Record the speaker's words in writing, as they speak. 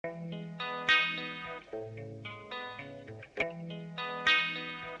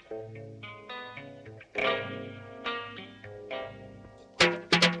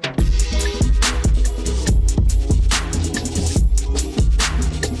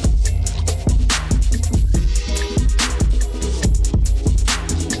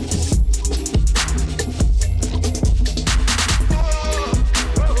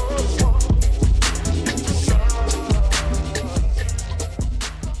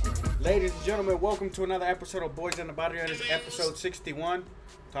Ladies and gentlemen, welcome to another episode of Boyz in the Barrio. It is episode 61.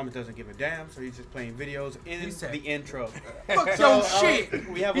 Thomas doesn't give a damn, so he's just playing videos in the intro. Fuck your shit.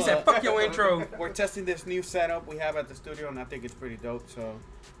 He said, fuck your intro. We're testing this new setup we have at the studio, and I think it's pretty dope. So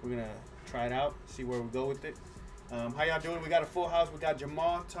we're going to try it out, see where we go with it. How y'all doing? We got a full house. We got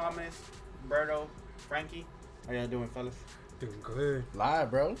Jamal, Thomas, Berto, Frankie. How y'all doing, fellas? Doing good.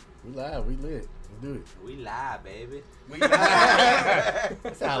 Live, bro. We live. We lit. Let's do it. We live, baby. We live.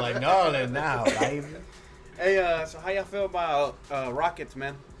 Sound like Nolan now, baby. Hey, so how y'all feel about Rockets,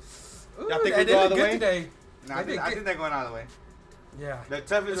 man? Ooh, Y'all think we go all the way? Today. No, I think they're going all the way. Yeah. The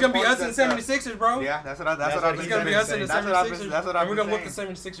toughest It's going to be us and the 76ers, bro. Yeah, that's what I've what been he's It's saying. going to be us and the 76ers. That's what I've we're been going to saying.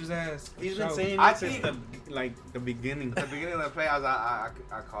 whoop the 76ers' ass. He's been saying I it since the beginning. At the beginning of the playoffs,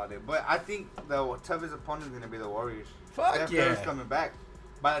 I called it. But I think the toughest opponent is going to be the Warriors. Fuck Steph yeah. Curry's coming back.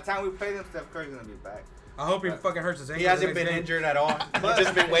 By the time we play them, Steph Curry's going to be back. I hope he fucking hurts his ankle. He hasn't the been next day. injured at all. He's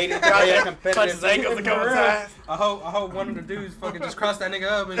just been waiting to get competitive. Punch his ankles a couple times. I hope one of the dudes fucking just cross that nigga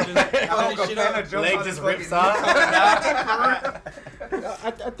up and just fuck his shit up. Leg just rips off.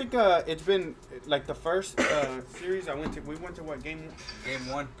 I think it's been like the first series we went to what game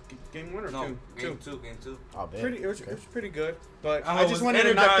one. Game one or No, two? Game two. Oh, man. It was pretty good, but I I just was wanted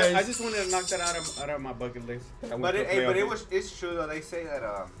to knock that. energized. I just wanted to knock that out of my bucket list. It's true though. They say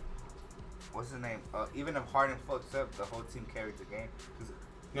that what's his name? Even if Harden fucks up, the whole team carries the game.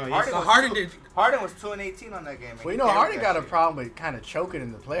 No, Harden did. Harden was 2-18 on that game. Well, you know, Harden got a problem with kind of choking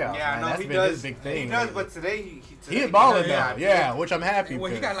in the playoffs. Yeah, man. no, That's he been does. his big thing. He does, lately. but today He is balling Yeah, though. Yeah, which I'm happy Well,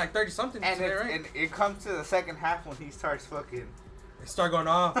 he with. got like 30 something and today, right? and it comes to the second half when he starts fucking. They start going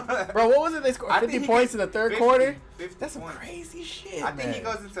off. Bro, what was it? They scored 50 points in the third quarter? 50 That's some points. crazy shit, I think man. he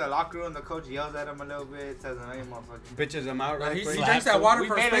goes into the locker room, the coach yells at him a little bit, tells him, hey, motherfucker. bitches him out right He quick. drinks that water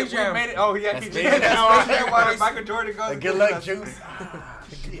from Space Jam. Oh, yeah, That's he Space drinks Jam. that Space Jam water. Michael Jordan goes. The good luck juice.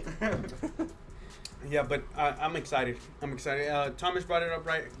 Shit. Yeah, but I'm excited. Thomas brought it up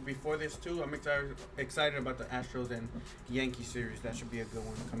right before this too. I'm excited about the Astros and Yankee series. That should be a good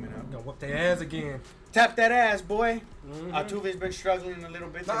one coming up. Gonna whoop their ass again. Tap that ass, boy. Mhm. Altuve's been struggling a little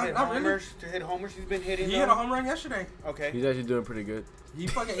bit to hit not really. homers. To hit homers, he's been hitting. He hit a home run yesterday. Okay. He's actually doing pretty good. He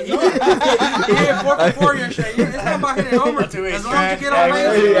fucking he hit 4 for 4 yesterday. It's not about hitting homers. As long as you get on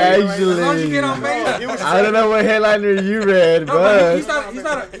base. Actually, As long as you get on base. I don't know what headliner you read, No, but but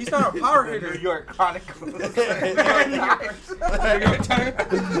he's not a power The hitter. New York Chronicles.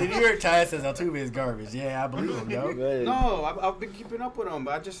 The New York Times says Altuve is garbage. Yeah, I believe him, yo. No, I've been keeping up with him,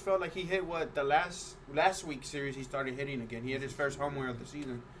 but I just felt like he hit the last week's series he started hitting again. He hit his first homer of the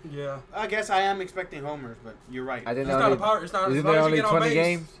season. Yeah. I guess I am expecting homers, but you're right. I It's didn't not a know. power. It's not as Isn't long there as you only get on 20 base.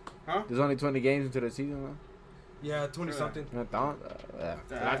 games? Huh? There's only 20 games into the season, huh? Yeah, 20 something. I thought. Yeah.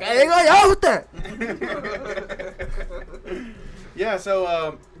 Okay. Hey, go y'all with that. Yeah,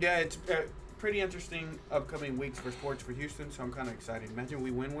 so it's pretty interesting upcoming weeks for sports for Houston. So I'm kind of excited. Imagine we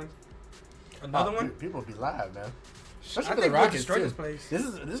win one. Another one. People be live, man. I Especially for the think we'll Rockets, destroy too. this place. This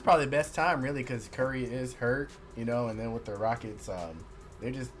is probably the best time, really, because Curry is hurt, you know, and then with the Rockets,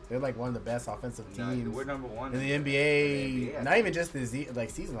 they're like one of the best offensive teams We're number one in the NBA. Not even just this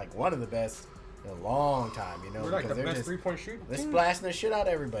season, like one of the best in a long time, you know. We're like the because best 3-point shooter. they're splashing the shit out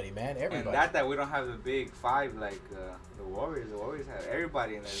of everybody, man. And Everybody. that we don't have the big five like the Warriors. The Warriors have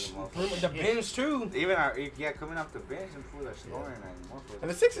everybody in there. The bench too. Even coming off the bench and fools are scoring and more fools. And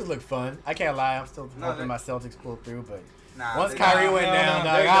the Sixers look fun. I can't lie, I'm still No, hoping they- my Celtics pull through, but Nah, once they- Kyrie nah, went hell down,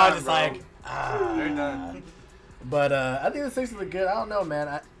 no. dog, They're I was done, just bro. like, They're done. But I think the Sixers look good. I don't know,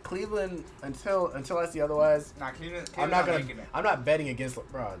 man. Cleveland, until I see otherwise, Nah, Cleveland I'm not making it. I'm not betting against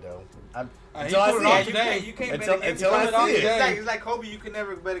LeBron though. He Until I pulled see it off it. today. You can't Until- bet against until I Kobe. see it. It's like Kobe. You can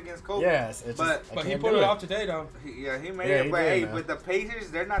never bet against Kobe. Yes, it's But- just, I But he can't pulled do it off today though. He made Yeah, it. he But did, hey, man. with the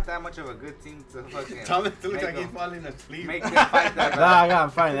Pacers, they're not that much of a good team to fucking. Thomas looks make like he's them- falling asleep. Make them fight that. Nah, I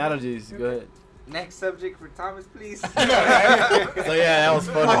got fine allergies. Go ahead. Next subject for Thomas, please. So yeah, that was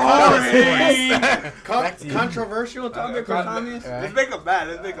funny. Back to you. Controversial topic for Thomas. Let's make him mad.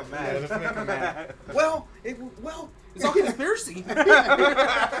 Let's make him mad. Yeah, let's make him mad. Well, It's all conspiracy.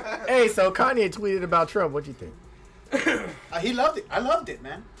 Hey, so Kanye tweeted about Trump. What you think? he loved it. I loved it,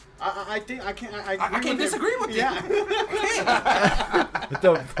 man. I think I can't. I can't disagree with you. Yeah. What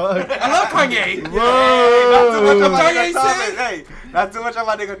the fuck? I love Kanye. Not too much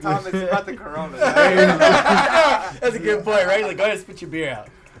about nigga Thomas. It's about the corona. That's a good point, right? Like, go ahead and spit your beer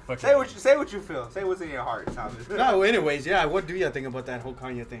out. Say what you feel. Say what's in your heart, Thomas. No, anyways, yeah. What do you think about that whole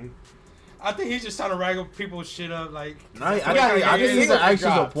Kanye thing? I think he's just trying to raggle people's shit up. Like, I think he's an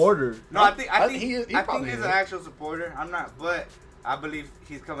actual supporter. No, I think he probably he's is. an actual supporter. I'm not, but I believe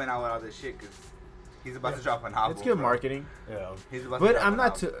he's coming out with all this shit because he's about to drop an album. It's good bro. marketing. Yeah. He's about to But drop I'm an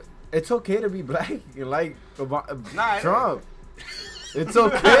not album. It's okay to be black. Like Nah, Trump. It's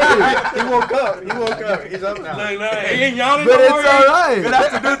okay. He woke up. He's up now. He ain't yawning But no it's more. alright. Good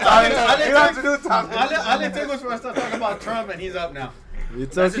afternoon, Tommy. Good afternoon, Tommy. All it took was for us to talk about Trump, and he's up now.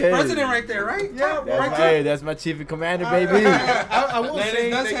 It's That's okay. his president right there, right? Yeah, That's right my, there. hey, that's my chief and commander, baby. I will That say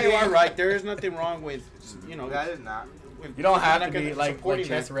is- that's that you how- are right. There is nothing wrong with, you know. That is not. with You don't have to like be like supporting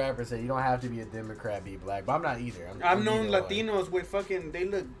Chance that. the Rapper said. You don't have to be a Democrat, be black. But I'm not either. I've known neither one. Latinos with fucking. They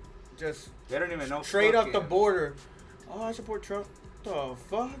look just They don't even know. straight up the fucking- border. Oh, I support Trump. The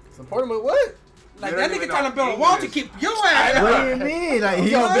fuck? Support him with what? Like You that don't nigga even trying to know build a wall to English. keep your ass. What do you mean? Like,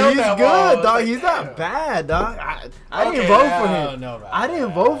 he's gonna build good, that wall. dog. It's He's like, not bad, dog. I Okay, didn't vote I for don't him. know about I didn't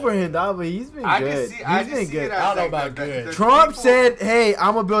that. vote for him, dog, but he's been I good. just see. I He's just been see good. it I as don't know like about the good. Trump people- said, "Hey,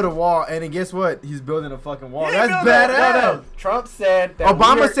 I'm gonna build a wall," and then guess what? He's building a fucking wall. He That's didn't build that. badass. No. Trump said that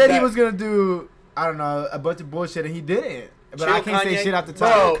Obama said he that- was gonna do, I don't know, a bunch of bullshit, and he didn't. But I Chill, can't say Kanye. shit off the Bro,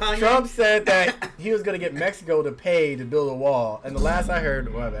 top. Kanye. Trump said that he was gonna get Mexico to pay to build a wall, and the last I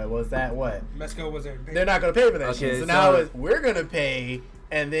heard was that what? Mexico was there. They're not gonna pay for that Okay, shit. So so- now we're gonna pay,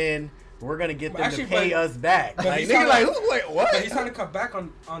 and then we're gonna get them Actually, to pay but- us back. but Like he's nigga, trying like to- wait, what? But he's trying to cut back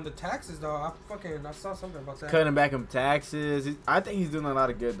on the taxes though. I saw something about that. Cutting back on taxes. I think he's doing a lot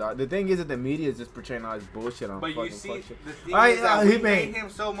of good, dog. The thing is that the media is just portraying all this bullshit on But you fucking see, fuck shit. the thing Alright, is that he we made- hate him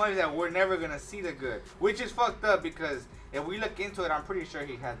so much that we're never gonna see the good, which is fucked up because if we look into it, I'm pretty sure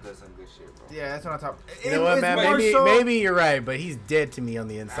he had done some good shit, bro. Yeah, that's what I'm talking. You know what, man? Maybe you're right, but he's dead to me on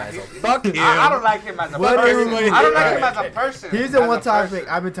the inside. So fuck him. I don't like him as a What person. everybody- I don't like him Alright. as a person. Here's the as one a topic person.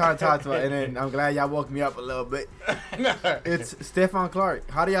 I've been trying to talk about, and then I'm glad y'all woke me up a little bit. It's Stephon Clark.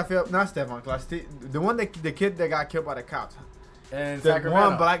 How do y'all feel? Not Stephon Clark. The one that the kid that got killed by the cops. And The Sacramento.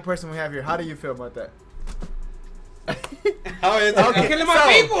 one black person we have here. How do you feel about that? Oh, it's They're killing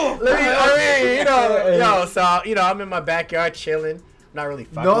my people. Let me, I mean, so I'm in my backyard chilling. Not really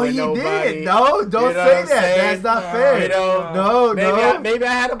fucking No, with he nobody. did. No, don't You know say what I'm that. saying? That's not fair. You know, No, no. Maybe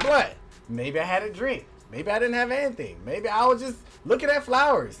I had a blunt. Maybe I had a drink. Maybe I didn't have anything. Maybe I was just looking at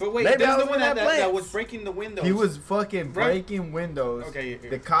flowers. But wait, maybe I this is was the one looking that, at that plants. was breaking the windows. He was fucking Right. breaking windows. Okay,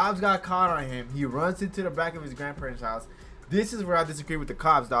 The cops got caught on him. He runs into the back of his grandparents' house. This is where I disagree with the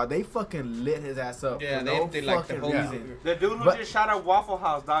cops, dog. They fucking lit his ass up. Yeah, for they no emptied like the fucking whole reason. The dude who But- just shot up Waffle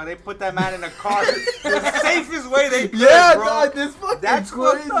House, dog. They put that man in a car. The safest way they could, Yeah, bro. dog, this fucking That's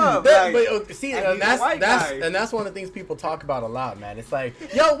crazy. fucked up. That, Like, but see, and and he's a that's white that's guy. and that's one of the things people talk about a lot, man. It's like,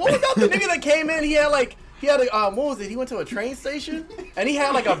 yo, what about the nigga that came in? He had a what was it? He went to a train station and he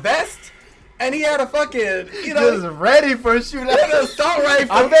had like a vest and he had a fucking Just ready for a shootout. he had an assault rifle.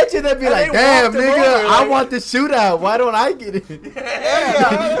 I bet you they'd be And like, they damn, walked him nigga, over, I like- want the shootout. Why don't I get it?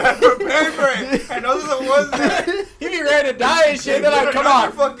 yeah, prepare for it. And those are the ones that He be ready to die and shit. They're like, put come another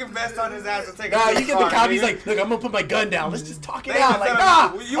on. fucking vest on his ass and take Nah, it to you get the car, cop. He's nigga. like, look, I'm gonna put my gun down. Let's just talk it They out. just Like, tell nah,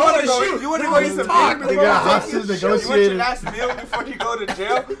 him, I wanna shoot. You want to We go eat wanna some talk. meal They before got you hostage you want negotiated. your last meal before you go to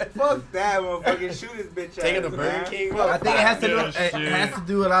jail? Fuck that, motherfucking shoot his bitch ass. Taking the Burger man. King. I think it has to do. Yeah, It shit. has to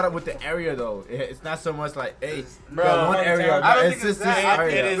do a lot with the area, though. It's not so much like, hey, Bro, bro, one I area. I don't It's think it's just this that. I think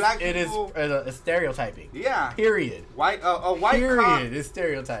area. It is. Black It is people- a stereotyping. Yeah. Period. White, a white Period. cop, It's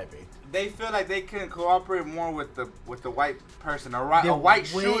stereotyping. they feel like they can cooperate more with the white person, The a white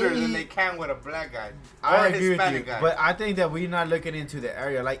shooter way- than they can with a black guy or I a agree with Hispanic you, guy. but I think that we're not looking into the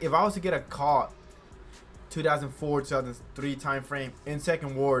area. Like, if I was to get a call, 2004, 2003 time frame in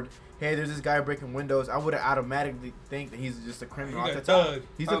Second Ward, hey, there's this guy breaking windows, I would have automatically think that he's just a criminal. He's at a the time. thug.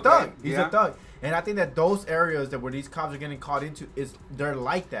 He's a Okay, thug. He's yeah. a thug. And I think that those areas that where these cops are getting caught into they're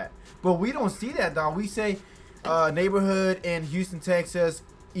like that. But we don't see that, dog. We say neighborhood in Houston, Texas,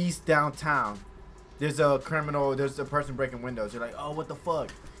 East downtown. There's a criminal. There's a person breaking windows. You're like, oh, what the fuck?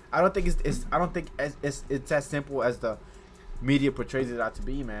 I don't think it's as simple as the media portrays it out to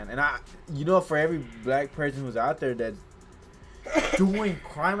be, man. And for every black person who's out there that's doing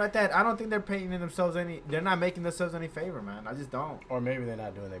crime like that, I don't think they're they're not making themselves any favor, man. I just don't. Or maybe they're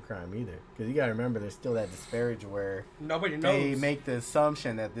not doing that crime either. Because you gotta remember, there's still that disparage where Nobody knows. they make the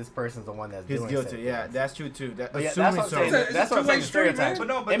assumption that this person's the one that's He's doing guilty. said Yeah, things. that's true too. But yeah, Assuming that's what so. I'm saying. It's a That's what I'm saying. two-way street, Stereotypes. man.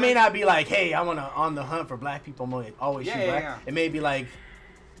 But no, but it may that- not be like, hey, I'm on the hunt for black people. I'm gonna always Yeah, shoot yeah, black. yeah. It may be like,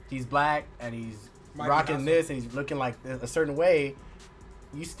 he's black and he's Might be rocking hostile. this and he's looking like a certain way.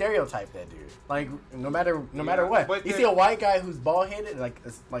 You stereotype that dude. Like no matter what. but You the- see a white guy who's bald headed, like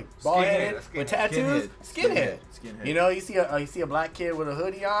bald headed Skinhead, with skinhead. tattoos, skinhead. Skinhead. You know, you see a black kid with a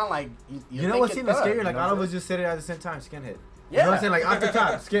hoodie on, like You know what's think even it's thug, scarier? you Like know all what of I'm us just said it at the same time. Skinhead. You Yeah. know what I'm saying? Like off the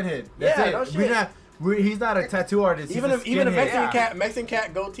top, skinhead. That's Yeah, it. no shit. He's not a tattoo artist. Even he's if even a skinhead. Mexican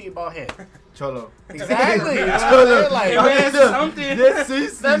cat goatee bald head. Cholo. Exactly. You know what I'm Cholo. saying? Like, man, something.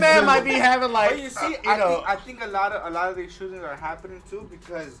 that man might be having like But you see, you know. I think a lot of these shootings are happening too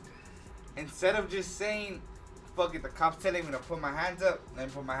because instead of just saying, fuck it, the cops telling me to put my hands up, let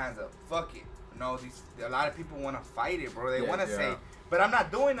me put my hands up. Fuck it. No, a lot of people want to fight it, bro. They want to say, but I'm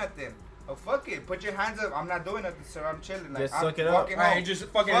not doing nothing. Oh, fuck it. Put your hands up. I'm not doing nothing, sir. I'm chilling. Like, Just I'm suck it up. I ain't just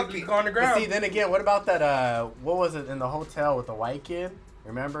fucking go on the But ground. see, then again, what about that? What was it in the hotel with the white kid?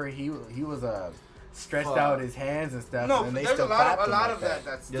 Remember, he was stretched out his hands and stuff. No, and they there's still a lot clapped of him that.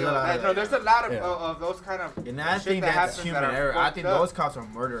 That's There's still. a lot of No, there's a lot of, Yeah. of those kind of. And I shit think that that's happens human that are error. I fucked think up. those cops are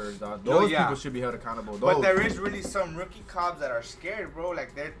murderers, dog. Those yeah. people should be held accountable. But Those. there is really some rookie cops that are scared, bro.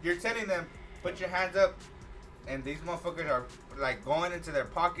 Like you're telling them, put your hands up, and these motherfuckers are like going into their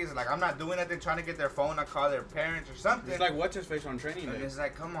pockets. Like, I'm not doing nothing, trying to get their phone to call their parents or something. It's like what's his face on Training And Day. it's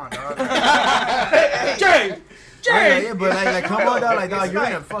like, come on, dog. Jay! Yeah, but like come on, dog. Like, dog, It's you're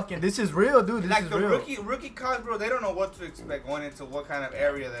in like- a fucking. This is real, dude. This Like is the real. rookie cops, bro, they don't know what to expect going into what kind of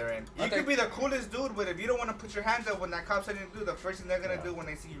area they're in. You could be the coolest dude, but if you don't want to put your hands up when that cop's telling you to do, the first thing they're gonna do when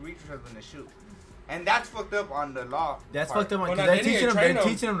they see you reach is when they shoot. And that's fucked up on the law. That's part. fucked up Well, because now they're they need teaching to them. train They're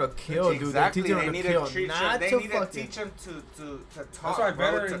them. teaching them to kill, dude. Exactly. They're They teaching need them to to kill, teach not them. They to need to fucking. teach them to talk, That's why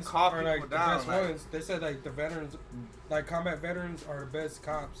bro, to veterans calm are like people the down. best Like, ones. They said like the veterans, like combat veterans are the best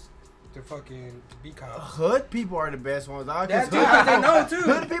cops to fucking be cops. Hood people are the best ones, dog. 'Cause That too, but they know too.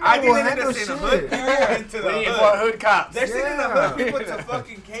 Hood people I will think they need handle to send the shit. hood into the We need hood. more hood cops. They're sending the Yeah. hood people to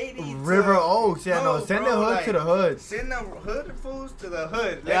fucking Katy. River Oaks, yeah, no, No, send bro, the hood like- to the hood. Send the hood fools to the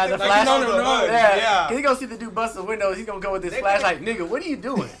hood. Yeah, the them flash know on the the hood. Yeah. Yeah. He's gonna see the dude bust the windows. He's gonna go with this They flashlight. Nigga, what are you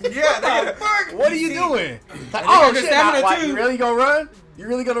doing? Yeah, they're fuck. What are you doing? Like, they oh got the shit! stamina Why, too. you really gonna run? You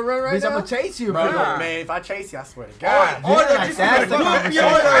really gonna run right Bitch, I'm now? gonna chase you, Bro, bro. man, if I chase you, I swear to God. Or they're Yeah, just that's gonna the fuck conversation. you,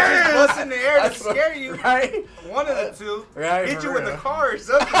 or they're just bust in the air to That's what- scare you. Right? One of the two. Right, Hit for you with real. a car or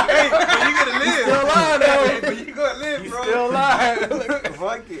something. Hey, but you gonna live. still alive, though. But you gonna live, He's bro. still alive.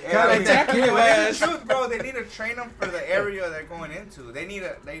 Fuck it. Kinda like that But kid, it's man. the truth, bro. They need to train them for the area they're going into. They need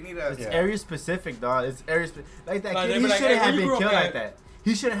a. It's Yeah. area specific, dog. It's area like that Like, kid. they He be like, shouldn't hey, have where you been grew up killed at? like that.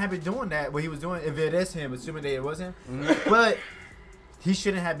 He shouldn't have been doing that. What he was doing, if it is him, assuming that it was him, Mm-hmm. but he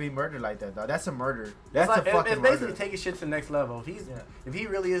shouldn't have been murdered like that, dog. That's a murder. That's It's like, a fucking it's basically murder. taking shit to the next level. If he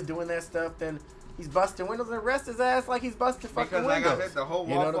really is doing that stuff, then he's busting windows and arrest his ass like he's busting fucking Because like windows. I said, the whole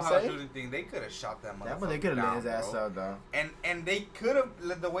You know Waffle what I'm House saying? shooting thing, they could have shot that motherfucker. That one, they could have down, lit his ass bro. up, dog. And they could have,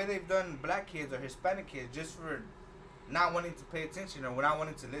 the way they've done black kids or Hispanic kids, just for not wanting to pay attention or not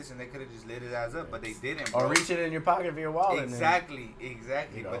wanting to listen, they could have just lit his ass up, but they didn't, bro. Or reach it in your pocket of your wallet. Exactly. You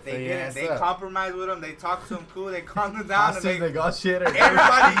know, But they fill your didn't. ass They up. compromised with them. They talked to them cool. They calmed them down. And Hostage, they they, got shit. everybody.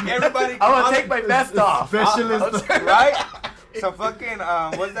 I'm gonna calmed take my vest off. Specialist. right? So fucking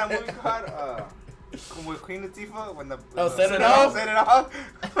what's that movie called? With Queen Latifah when the Set It Off? Set It Off.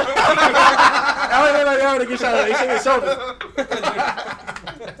 They get shot. They shake his shoulders.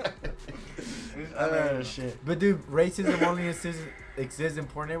 Oh shit. But dude, racism only exists in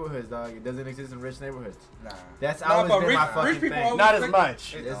poor neighborhoods, dog. It doesn't exist in rich neighborhoods. Nah. That's No, always but been rich- my rich fucking people thing. always- Not as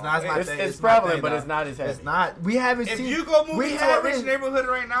much. It's not my thing. It's my prevalent, thing, but dog. it's not as heavy. It's not. We haven't If seen. you go move we into a rich haven't- neighborhood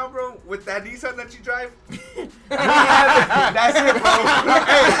right now, bro, with that Nissan that you drive, that's it, bro.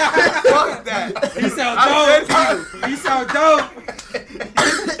 Hey, fuck that. He sound I'm dope. telling you. He sound dope. You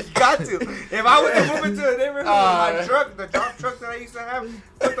got to. If I was to move into a neighborhood with my truck, the drop truck that I used to have,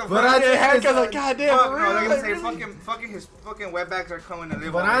 what the But fuck? I Yeah, think haircuts it's like goddamn. Fuck for no, real? they're gonna say Really? fucking his fucking wetbacks are coming to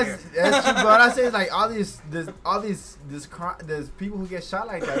live But over I, here. that's true, but I say it's like there's people who get shot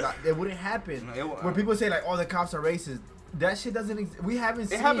like that. Like, it wouldn't happen. No, it won't. When people say like, "Oh, the cops are racist," that shit doesn't. We haven't It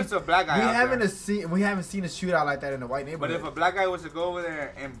seen. happens to a black guy. We out haven't there. we haven't seen a shootout like that in a white But neighborhood. if a black guy was to go over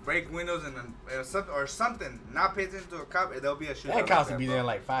there and break windows and something, not pay attention to a cop, there'll be a shootout. That cops like will be bro. there in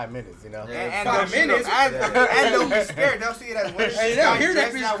like 5 minutes, you know. And 5 they'll shoot minutes? him. And they'll be scared. They'll see it as one Hey, they'll guy hear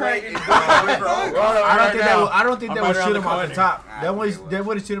that dressed bitch way crying. and going over over. I don't think I'm they right would around shoot the him off the corner. top. I They think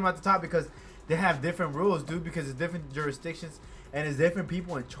wouldn't shoot him off the top because they have different rules, dude. Because it's different jurisdictions and it's different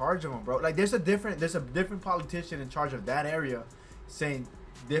people in charge of them, bro. Like there's a different politician in charge of that area, saying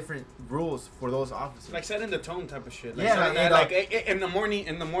different rules for those officers. Like setting the tone type of shit. Like, Yeah, setting like, that, in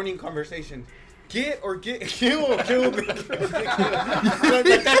the morning conversation. Get or get kill. Like, that's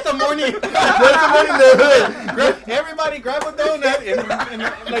the morning. Everybody grab a donut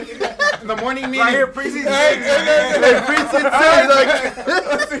in the morning meeting. Right here, precinct. Hey,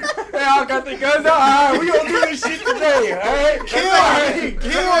 I got the guns out. All right, we gonna do this shit today. All right,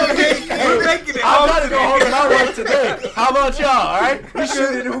 We're making it. I'm about to go home and my work today. How about y'all? All right, we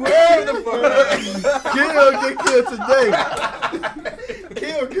shooting whoever the fuck. Get killed today.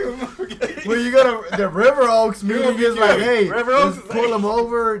 Kill. when you go to the River Oaks meeting, it's like, hey, River Oaks let's is pull like- them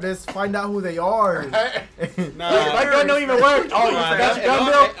over. Let's find out who they are. Nah, My gun don't even work. Oh, you Nah, forgot your gun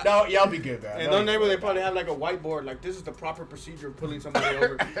and bill? No, y'all be good, man. in those neighborhoods, they probably have like a whiteboard, like this is the proper procedure of pulling somebody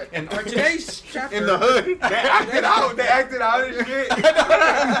over. And For today's chapter, in the hood, They acted out. They acted out and shit.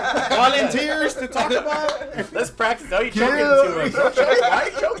 volunteers to talk about. Let's practice. Oh, you choking him too much. Don't choke him. Why are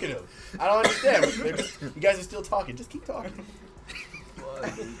you choking him? I don't understand. You guys are still talking. Just keep talking.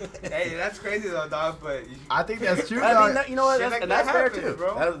 Hey, that's crazy though, dog. But I think that's true. I mean, dog. you know what? Shit That's, like and that that's fair happens, too,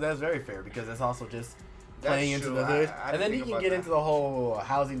 bro. That's very fair because that's also just That's playing into true. the hood, I and then didn't you think can about get that. into the whole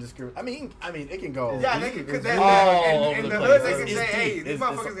housing discrimination. I mean, it can go. Yeah, deep. they could, It's cause all in over the the hood, place. they can It's say, deep. "Hey, this It's-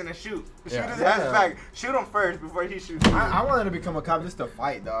 motherfucker's gonna shoot. Shoot Yeah. his Yeah. ass back. Shoot him first before he shoots." I wanted to become a cop just to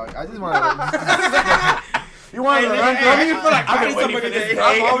fight, dog. I just want to. You want to run from me? feel like I've fighting been waiting for somebody this today.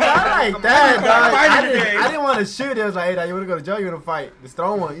 day. Not like that, dog. Fighting today. I didn't want to shoot. It was like, hey, dog, you want to go to jail? You want to fight? Just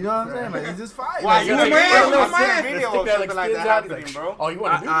throw one. You know what I'm saying? Like, it's just fight. Why Like, you know, know, man, man, come on. a video of something like that happening, bro. Oh, you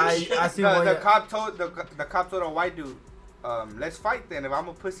want to do this? I see The, one. the cop told the cop told a white dude, "Let's fight then. If I'm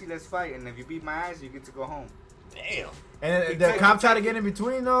a pussy, let's fight. And if you beat my ass, you get to go home." Damn. And the cop tried to get in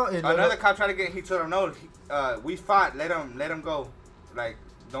between though. Another cop tried to get. He told him, "No, we fought. Let him go. Like,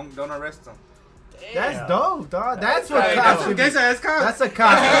 don't arrest him." That's dope, dog. That's what Hey, cops no. should be. Gangsta ass cop. That's a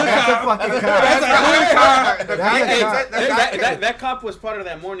cop. That's a fucking cop. That's a hood cop. The That's guy- a hey, cop. That cop was part of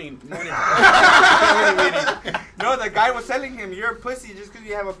that morning meeting. No, the guy was telling him, "You're a pussy just because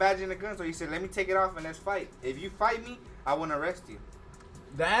you have a badge and a gun." So he said, "Let me take it off and let's fight. If you fight me, I won't arrest you."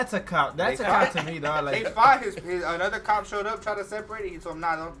 That's a cop. That's They a cop fought. to me, dog. They Like, fought. His another cop showed up, tried to separate it. He told him,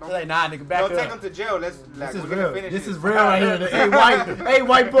 "Nah, don't Like, nah, nigga, back don't up. take him to jail. Let's like, this is we're gonna real. finish This this." is real right here. Hey,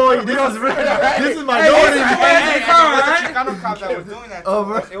 white boy. This is real. This is my Hey, daughter. hey, It was a Chicano cop that was doing that.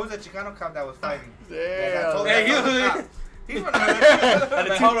 Over. It was a Chicano cop that was fighting. Damn. Hey, you hood. Cop. He's from the hood.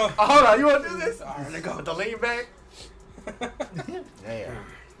 Man, hold on. Oh, hold on, you want to do this? All right, let go. With the lean back? Damn.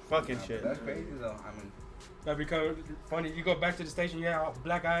 Fucking shit. That's crazy though. I mean, That become funny. You go back to the station, you have all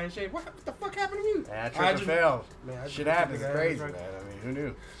black eye and shit. What the fuck happened to you? Man, I I tripped and just- fell. Man, I just Shit looked at happens. the It's guy, crazy, right? man. I mean, who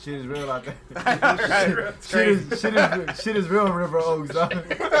knew? Shit is real out there. Right. Shit is real in River Oaks, dog.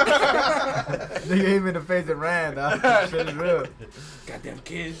 Nigga hit him in the face and ran, dog. Shit is real. Goddamn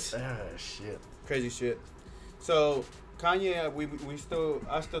kids. Ah, shit. Crazy shit. So Kanye,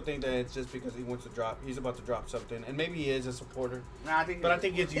 I still think that it's just because he wants to drop. He's about to drop something, and maybe he is a supporter. nah, I think. But I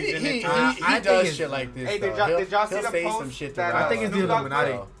think it's He using it. I think does it's- shit like this. Hey, did though. y'all see He'll the say post some shit that, to I think it's the Snoop Dogg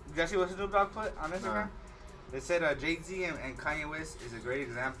Illuminati. put? Did y'all see what Snoop Dogg put on Instagram? They said Jay-Z and Kanye West is a great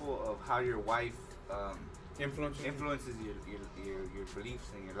example of how your wife Influencing. influences your beliefs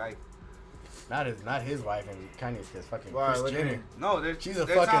in your life. Not his wife, and Kanye's his fucking Why, Kris what do you Jenner. mean? No, She's a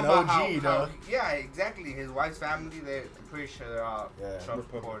they're fucking talking about OG, dog. Yeah, exactly. His wife's family, I'm pretty sure they're all Yeah. Trump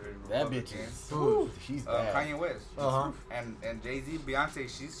supporters. That bitch Republicans. is. Ooh, she's bad. Kanye West. Uh-huh. And Jay-Z, Beyonce,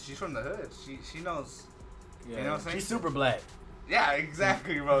 she's from the hood. She knows. Yeah. You know what I'm saying? She's super black. Yeah,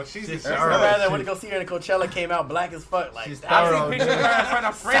 exactly, bro. She's She's her. I thorough. remember that when to go see her in Coachella came out black as fuck. Like, She's that I've thorough. seen pictures of her in front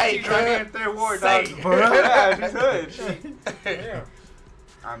of Frenchies Sight, right here good. in Third Ward, dog. Sight. For real? Yeah, she's hood. Yeah.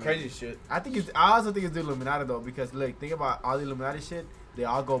 I mean, Crazy shit. I also think it's the Illuminati though, because look, think about all the Illuminati shit. They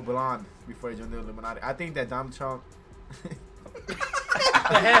all go blonde before they join the Illuminati. I think that Donald Trump.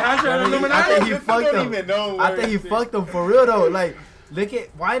 The head hunter of I Illuminati? think he fucked them. even know I where think he it's- fucked them for real though. Like, look at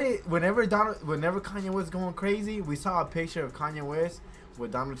whenever Kanye was going crazy, we saw a picture of Kanye West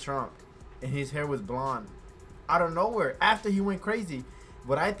with Donald Trump, and his hair was blonde. Out of nowhere, after he went crazy.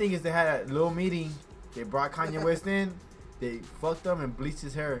 What I think is they had a little meeting. They brought Kanye West in. They fucked him and bleached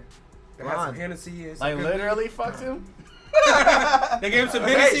his hair They had some blonde. Hennessy and some like good literally fucked him. They gave him some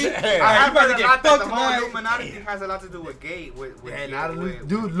Hennessy. Hey, All right, I you about to heard a get lot that fucked the whole tonight. Illuminati thing has a lot to do with gay. With And gay,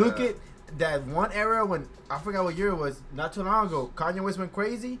 dude, look at that one era when I forgot what year it was. Not too long ago, Kanye West went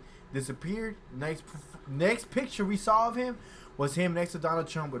crazy, disappeared. Next picture we saw of him was him next to Donald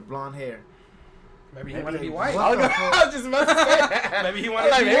Trump with blonde hair. Maybe he wanted to be white. What the fuck? I was just about to say. Maybe he wanted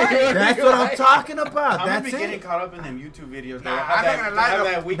to be white. That's what I'm talking about. I'm That's be getting it. caught up in them YouTube videos. Nah, They I'm have not gonna lie, have though.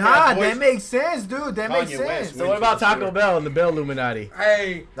 that weak Nah, ass voice. that makes sense, dude. That makes Kanye sense. West. So what about Taco Bell and the Bell Illuminati?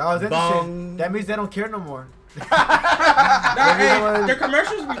 Hey, That was Bong. interesting. That means they don't care no more. hey, the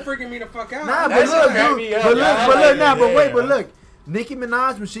commercials be freaking me the fuck out. Nah, but That look, shit cracked dude. me up, But look, yeah. I but like look, nah, it, but wait, yeah. but look. Nicki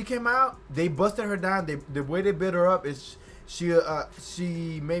Minaj, when she came out, they busted her down. The way they built her up is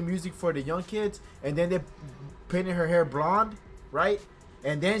she made music for the young kids, and then they painted her hair blonde, right?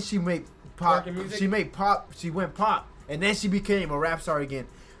 And then she made pop. Twerking music? She made pop. She went pop, and then she became a rap star again.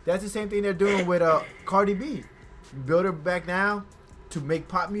 That's the same thing they're doing with Cardi B. Build her back now to make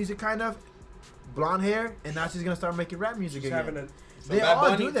pop music, kind of blonde hair, and now she's gonna start making rap music She's again. having So They Bad all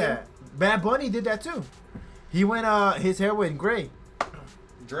Bunny do that. Bad Bunny did that too. He went his hair went gray.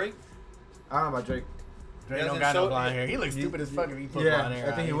 Drake. I don't know about Drake. Drake don't Yeah, got no so- blonde hair. He looks stupid as fuck if he put Yeah, blonde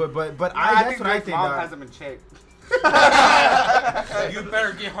hair. I think he on. would, but Nah, that's what I Drake's think. mom dog. has him in check. You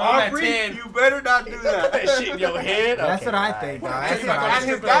better get home at Aubrey, 10. you better not do Put that. that shit in your head. That's Okay, what I alright. think. dog. Well, That's he's what like, I And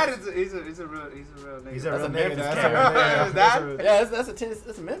think. his dad is a real nigga. He's a That's real a nigga. Memphis That's cat. a real nigga. Is that? Yeah,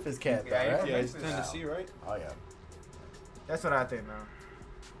 that's a Memphis cat, though, Yeah, right? Yeah, it's Yeah. Tennessee, right? Oh yeah. That's what I think, man.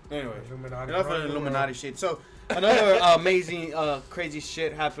 Anyway, Illuminati, enough of bro. the Illuminati shit. So another amazing, crazy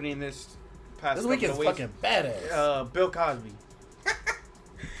shit happening this past This couple weekend's of weeks. fucking badass. Bill Cosby.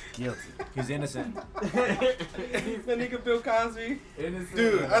 Guilty. He's innocent. The nigga Bill Cosby. Innocent.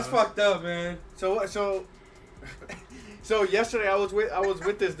 Dude, that's fucked up, man. So yesterday I was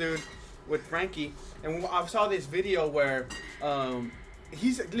with this dude, with Frankie, and I saw this video where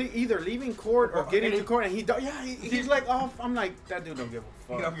he's either leaving court or getting to court, and he's like, oh, I'm like, that dude don't give a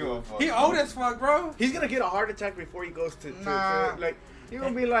fuck. He don't give a fuck. He old as fuck, bro. He's gonna get a heart attack before he goes to Nah. like. He's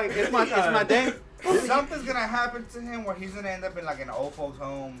gonna be like, it's my day. Something's gonna happen to him where he's gonna end up in like an old folks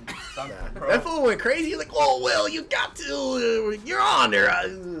home. Something, bro. That fool went crazy. He's like, "Oh well, you got to. You're on there."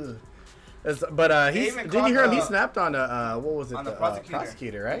 But They he's. even Didn't you hear him? He called, snapped on what was it? On the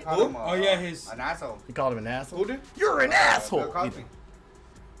prosecutor, right? Called him, Oh, yeah, his- an asshole. He called him an asshole. Who did? You're an Bill asshole. Cosby.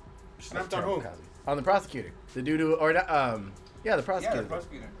 Snapped on who? On the prosecutor. The dude who, or yeah, the Yeah, prosecutor. the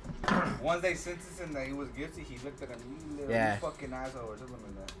prosecutor. Once they sentenced him that he was guilty, he looked at him. You little Yeah. fucking asshole or something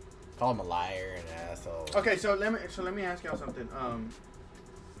like that. Call him a liar and an asshole. Okay, so let me ask y'all something.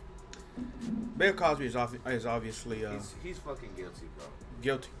 Bill Cosby is obviously He's fucking guilty, bro.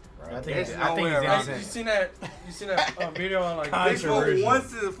 guilty. Right? I think There's he's no way innocent. around You it. seen that? You seen that video on like This fool Controversial.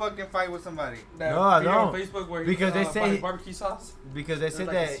 wants to fucking fight with somebody. that No, I video on don't. Facebook where Because they he say- barbecue sauce? Because they said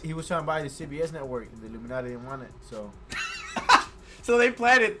like that a- he was trying to buy the CBS network. The Illuminati didn't want it, so. So they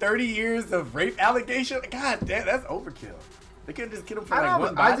planted 30 years of rape allegation. God damn, that's overkill. They couldn't just get him for I like don't.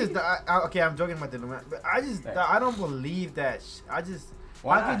 one But I body. just. Okay, I'm joking about the Illuminati, but I don't believe that. I just.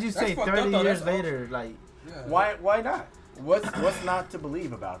 Why Why could not? you That's say fucked up, 30 though. years That's later, like? Yeah. Why not? What's not to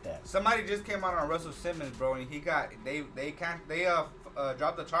believe about that? Somebody just came out on Russell Simmons, bro, and he got they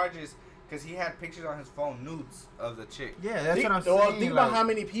dropped the charges because he had pictures on his phone, nudes of the chick. Yeah, that's think, what I'm well, saying. think like, about how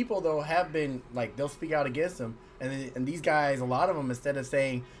many people though have been like they'll speak out against him, and these guys, a lot of them, instead of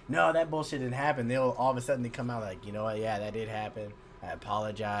saying no, that bullshit didn't happen, they'll all of a sudden they come out like, you know what, yeah, that did happen. I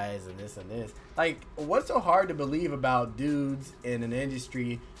apologize and this and this. Like, what's so hard to believe about dudes in an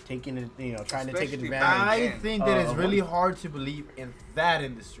industry taking it, trying to take Especially advantage? I think that it's of really women. hard to believe in that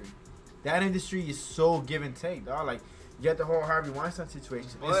industry. That industry is so give and take, dog. Like, you get the whole Harvey Weinstein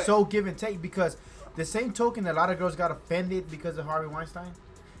situation. But- It's so give and take because the same token, a lot of girls got offended because of Harvey Weinstein.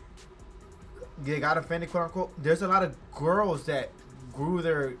 They got offended, quote unquote. There's a lot of girls that grew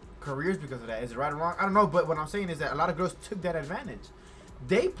their careers because of that. Is it right or wrong? I don't know. But what I'm saying is that a lot of girls took that advantage.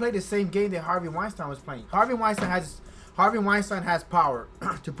 They played the same game that Harvey Weinstein was playing. Harvey Weinstein has power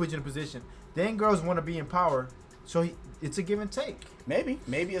to put you in a position. Then girls want to be in power, so it's a give and take. Maybe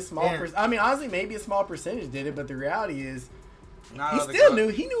a small. Yeah. I mean, honestly, maybe a small percentage did it, but the reality is, Not he other still girls. knew.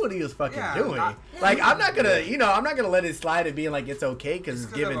 He knew what he was fucking Yeah, doing. I- Like, I'm not gonna, I'm not gonna let it slide and being like it's okay because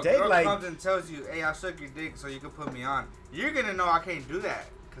it's Just give 'cause and if a take. girl Like, comes and tells you, "Hey, I suck your dick, so you can put me on." You're gonna know I can't do that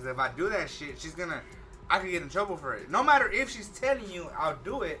because if I do that shit, I could get in trouble for it. No matter if she's telling you, I'll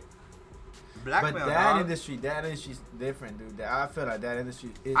do it. Blackmail, But that dog. industry's different, dude. I feel like that industry.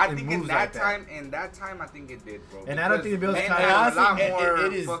 I it think in moves that like time, I think it did, bro. And I don't think the Bills men kind of- have a lot honestly, more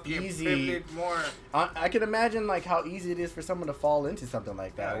it is fucking easy. privilege, more. I can imagine like how easy it is for someone to fall into something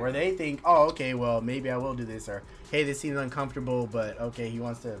like that, Yeah. where they think, oh, okay, well, maybe I will do this, or hey, this seems uncomfortable, but okay, he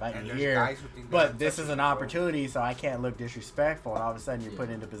wants to invite And me there's here, guys who think but that's this is an bro. opportunity, so I can't look disrespectful, and all of a sudden you're put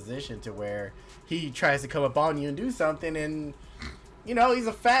into a position to where he tries to come up on you and do something, and he's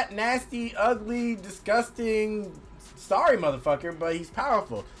a fat, nasty, ugly, disgusting, sorry motherfucker, but he's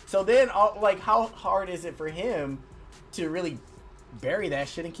powerful. So then, how hard is it for him to really bury that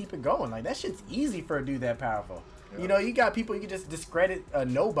shit and keep it going? Like, that shit's easy for a dude that powerful. Yeah. You got people you can just discredit a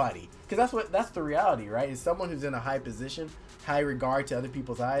nobody, because that's the reality, right? Is someone who's in a high position, high regard to other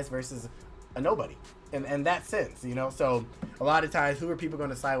people's eyes versus a nobody. In that sense, so a lot of times, who are people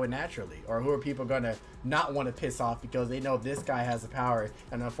going to side with naturally, or who are people going to not want to piss off because they know this guy has the power,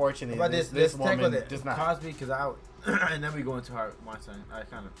 and unfortunately, But this let's tackle woman the does not. Cosby, because and then we go into Harvey Weinstein. I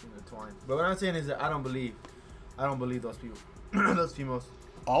kind of intertwine. But what I'm saying is that I don't believe those people, those females.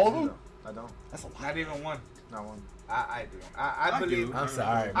 All of them? I don't. That's a lot. Not even one. Not one. I do. I believe. do. I'm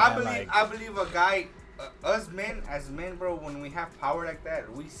sorry, man. I believe a guy, us men, as men, bro, when we have power like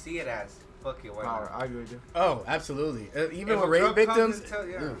that, we see it as fuck it, why Power. not? I agree with you. Oh, absolutely. Even If with a rape girl comes victims, and tell-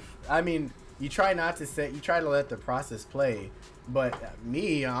 yeah. I mean, you try not to say, you try to let the process play. But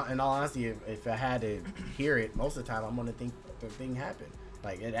me, in all honesty, if I had to hear it, most of the time I'm gonna think the thing happened.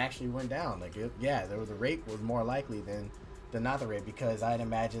 Like it actually went down. Like there was a rape was more likely than not the rape, because I'd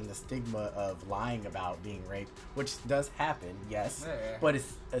imagine the stigma of lying about being raped, which does happen, yes, Yeah. but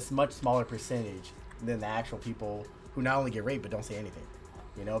it's much smaller percentage than the actual people who not only get raped but don't say anything.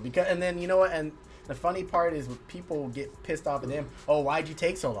 You know, because and then you know what, and the funny part is when people get pissed off at them. Oh, why'd you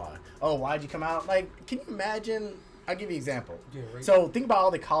take so long? Oh, why'd you come out? Like, can you imagine? I'll give you an example. Yeah, right. So think about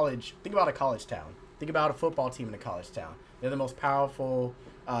all the college. Think about a college town. Think about a football team in a college town. They're the most powerful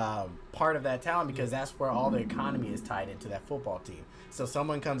part of that town because that's where all the economy is tied into that football team. So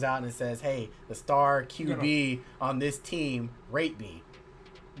someone comes out and says, "Hey, the star QB on this team raped me."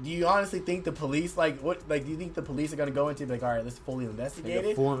 Do you honestly think the police do you think the police are going to go into like, all right, let's fully investigate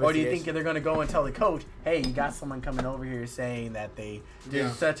it? full Or do you think investigation. they're going to go and tell the coach, hey, you got someone coming over here saying that they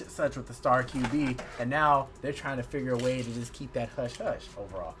did such and such with the star QB, and now they're trying to figure a way to just keep that hush-hush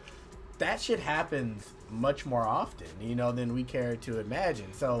overall. That shit happens much more often, than we care to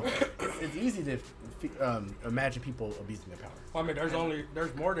imagine. So it's easy to imagine people abusing their power. Well, I mean,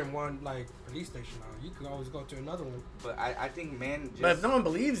 there's more than one like police station now. You could always go to another one. But I think men just... But if no one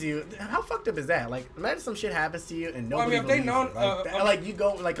believes you, how fucked up is that? Like, imagine some shit happens to you and nobody if they believes know, you. Like you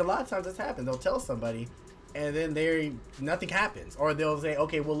go, like a lot of times this happens. They'll tell somebody, and then nothing happens, or they'll say,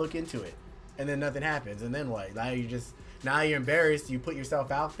 okay, we'll look into it, and then nothing happens, and then what? Now you're embarrassed. You put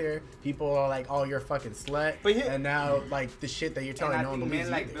yourself out there. People are like, "Oh, you're a fucking slut." And now, like the shit that you're telling, and no I one think believes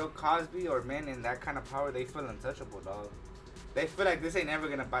men you like either. Bill Cosby or men in that kind of power, they feel untouchable, dog. They feel like this ain't ever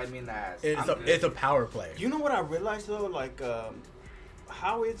gonna bite me in the ass. It's a power play. You know what I realized though? Like,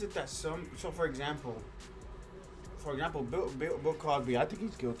 how is it that so for example, Bill Cosby, I think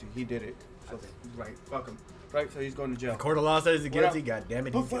he's guilty. He did it. So, right, fuck him. Right, so he's going to jail. The court of law says he's guilty. What God damn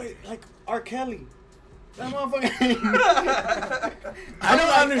it. But he's guilty. like R. Kelly, that motherfucker. I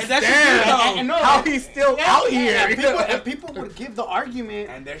don't understand how he's still out here. And people would give the argument,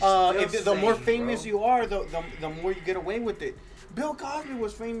 And they're still if the more saying, famous bro. you are, the more you get away with it. Bill Cosby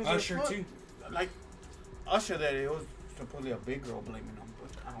was famous. Usher, as fuck. too. Like Usher, that it was supposedly a big girl blaming him. But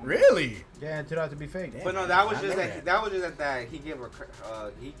I don't know. Really? Yeah, it turned out to be fake. But no, that was just that he gave her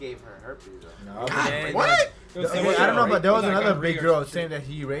herpes. Though. No, God, man, what? I don't know, but there was Like another a big bigger girl shit. saying that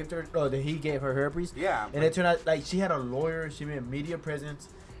he raped her, or that he gave her herpes. Yeah, And it turned out like she had a lawyer, she made a media presence,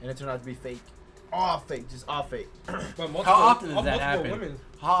 and it turned out to be fake. All fake, just all fake. But multiple, How often does that multiple happen? women.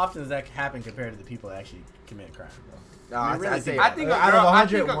 How often does that happen compared to the people that actually commit crime, bro? No, I I, really I say I think a out girl- of I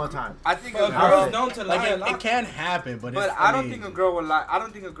 100 think a- one time. I think But a girls girl. known to lie Like a lot. it can happen, but But it's, I don't think a girl will lie. I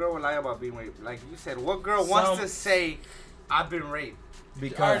don't think a girl will lie about being raped. Like you said, what girl wants to say, "I've been raped"?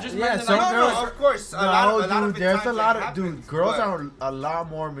 Because just yeah, imagine, some like, girls. No, of course. No, a lot of dude, there's a times lot it of happens, girls but- are a lot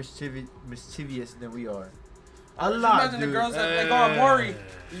more mischievous than we are. A Just lot, imagine dude. the girls that go on Maury.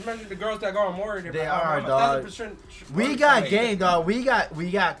 Just imagine the girls that go on Maury. They are, dog. We got game, dog. We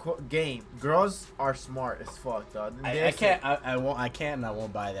got game. Girls are smart as fuck, dog. I can't. I won't. I can't, and I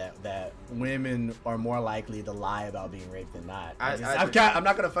won't buy that. That women are more likely to lie about being raped than not. I'm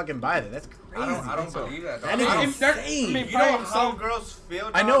not gonna fucking buy that. That's crazy. I don't believe that. That dog. is insane. You know how girls feel.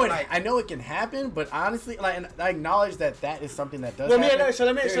 Dog? I know it. Like, I know it can happen, but honestly, like, and I acknowledge that is something that does. Well, happen.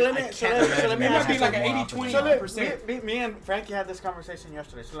 let me It might be like an 80-20%. Me and Frankie had this conversation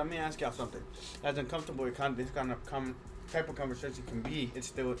yesterday, so let me ask y'all something. As uncomfortable as this kind of type of conversation can be, it's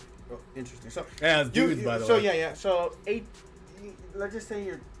still interesting. So Yeah, it's dudes, by the so way. yeah. So let's just say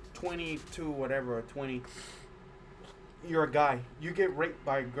you're 22, whatever, or 20. You're a guy. You get raped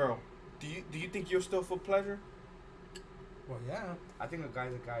by a girl. Do you think you'll still feel pleasure? Well, yeah. I think a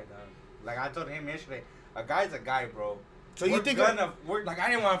guy's a guy, dog. Like I told him yesterday, a guy's a guy, bro. So you think we're Like I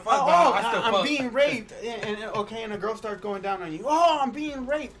didn't want to fuck, but I still I'm fuck. being raped, and a girl starts going down on you. Oh, I'm being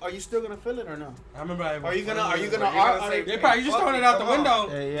raped. Are you still gonna feel it or no? I remember. Are you gonna say, They probably just throwing it out the come on.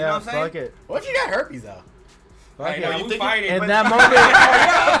 window. Yeah, You know what I'm fuck it. What if you got herpes though? Fuck Hey, it. no, we fighting. In but- that moment,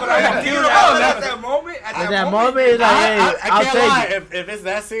 But at Dude, that moment, it's like, hey, I I'll can't take lie. it. If it's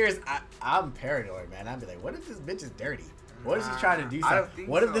that serious, I'm paranoid, man. I'd be like, what if this bitch is dirty? What if she's trying to do I don't something? think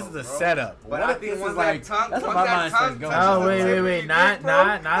What if so, this is a bro. setup? But What I if think this once is that like tongue- that's what once my that mind starts tongue going. touches Oh the wait, tip, not bro.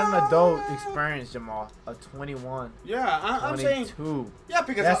 an adult experience, Jamal. A 21, Yeah, I'm saying 22. yeah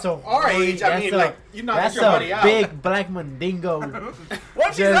because That's a our age. I that's mean, a- like you knock That's somebody a out. big black mandingo. What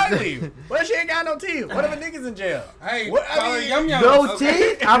if she's Just- ugly? What if she ain't got no teeth? What if a nigga's in jail? Hey, What- I call her mean, yum yum. No Okay.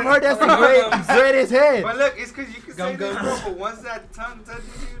 teeth. I've heard that's the greatest head. But look, it's because you can say Gum this, gum. bro. But once that tongue touches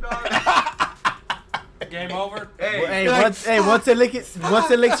you, dog, Game over. Hey, once it licks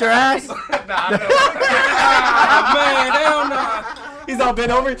your ass. Man, hell no. He's all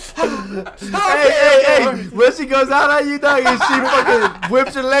bent over. Hey. When she goes out on you, dog, and she fucking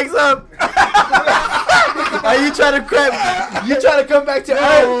whips your legs up. Are you trying to crap? You trying to come back to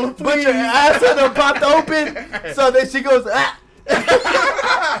earth, but your ass had popped open, so then she goes, ah.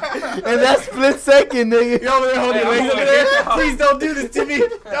 And that split second, nigga. You over there holding your legs over there? Please don't do this to me.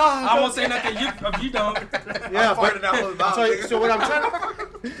 I won't say nothing if you don't. Yeah, but so what I'm trying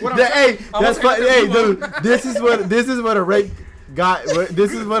to. Hey, that's funny. Hey, dude, this is what a rape guy.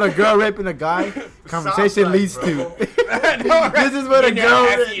 This is what a girl raping a guy conversation leads to. This is what a girl.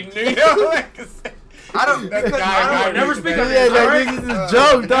 I don't. Never speak on Yeah, this. like alright? this is a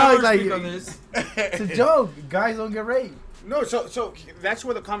joke, dog. Never Like speak on this. it's a joke. Guys don't get raped. No, so that's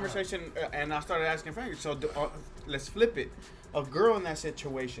where the conversation, and I started asking Frank. So let's flip it. A girl in that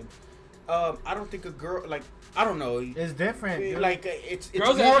situation, I don't think a girl I don't know. It's different. Like it's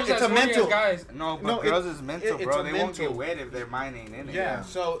Girls more. are just It's as a horny mental. as guys. No, but No, girls is mental, it's bro. a They won't mental. get wet if their mind ain't in it. Yeah.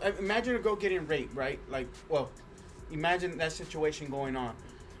 So imagine a girl getting raped, right? Imagine that situation going on.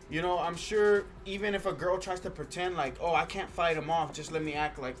 You know, I'm sure even if a girl tries to pretend like, oh, I can't fight him off, just let me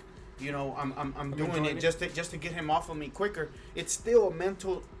act like, you know, I'm doing it just to get him off of me quicker. It's still a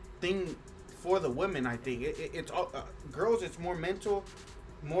mental thing for the women. I think it's all, girls. It's more mental.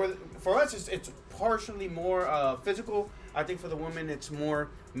 More for us, it's partially more physical. I think for the women, it's more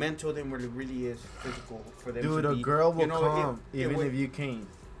mental than what it really is physical for them. Dude, to a be, girl will you know, come even if you can't.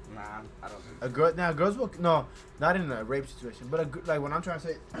 Nah, I don't think. A girl now, girls will not in a rape situation, but like what I'm trying to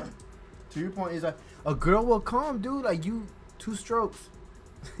say, to your point is like a girl will come, dude. Like you, 2 strokes,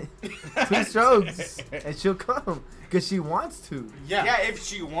 2 strokes, and she'll come because she wants to. Yeah, if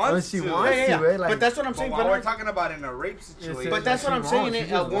she wants to. Right? Like, But that's what I'm But saying. while But we're talking about in a rape situation. But that's what I'm She saying. wants, she A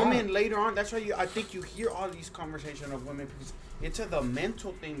just woman wants. later on. That's why I think you hear all these conversations of women because it's the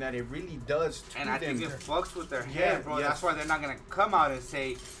mental thing that it really does to And them. I think it fucks with their Yeah, head, bro. yes. That's why they're not gonna come out and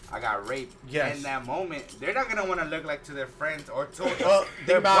say, "I got raped." Yes. In that moment, they're not gonna want to look like to their friends or to Well,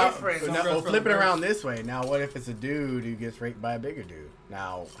 their think about. boyfriends. Well, flip it around this way. Now, what if it's a dude who gets raped by a bigger dude?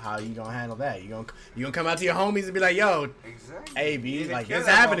 Now, how you gonna handle that? You gonna come out to your homies and be like, "Yo, Exactly. hey, You B, need to like kill this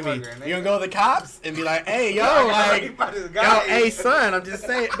that happened to me." motherfucker, You nigga. gonna go to the cops and be like, "Hey, yo, I got like, raped by this yo, guy. hey, son, I'm just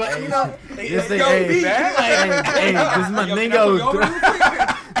saying." But you know, This thing, yo, hey, B, man, like, hey, this Yo, can I pull you over real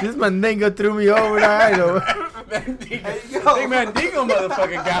Mandingo, this Mandingo threw me over the idol. Big Mandingo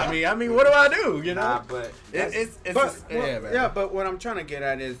motherfucker got me. I mean, what do I do? You know, Nah, but it's But yeah, man. yeah, but what I'm trying to get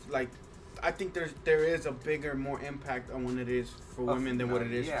at is like, I think there is a bigger, more impact on when it is for women than what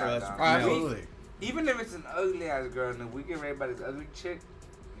it is for us. dog. males. Absolutely. even if it's an ugly ass girl and we get raped by this ugly chick,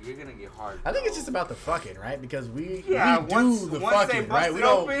 you're gonna get hard. I think bro. it's just about the fucking, right? Because we Yeah, do once- the once they fucking, bust right? it We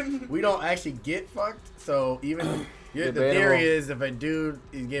open. we don't actually get fucked. So even the Debatable. theory is if a dude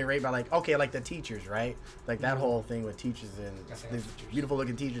is getting raped by like like the teachers, right? Like that whole thing with teachers and these beautiful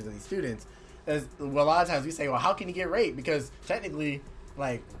looking teachers and these students. Well, a lot of times we say, well, how can you get raped? Because technically,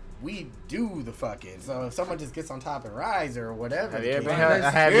 like, we do the fucking. So if someone just gets on top and rides or whatever, Have the you case ever is,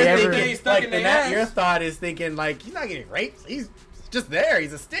 have you're you ever- thinking, Stuck like, in their that, ass. your thought is thinking like he's not getting raped. He's just there.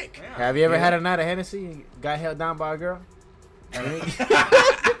 He's a stick. Yeah. Have you ever Yeah. had a night of Hennessy and got held down by a girl?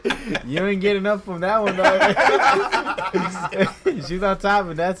 You ain't getting up from that one, though. She's on top,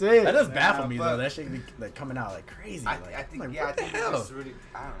 and that's it. That does baffle me but- though. That shit be like coming out like crazy. I like, think, I'm like, yeah, I what the think hell? it's just really,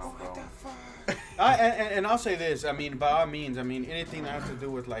 I don't know, bro. And I'll say this. I mean, by all means, I mean anything that has to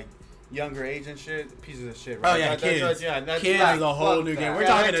do with like younger age and shit, pieces of shit. Right? Oh yeah, That's kids. what- that's Kids like, is a whole fuck new game. that. We're Yeah,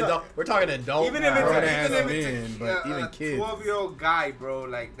 talking that's adult. We're talking adult. Even if now. it's We're a, gonna have even some if in, it's but a even kids. 12-year-old guy, bro,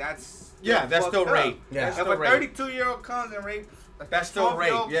 like that's Yeah, that's still fucked up. rape. Yeah. That's If still a rape. 32-year-old comes and rapes a That's still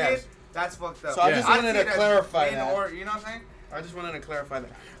rape, 12-year-old yes. kid, that's fucked up. So I just Yeah. wanted see to it as clarify men that. Or, you know what I'm saying? I just wanted to clarify that.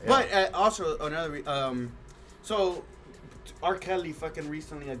 Yeah. But also another, so R. Kelly fucking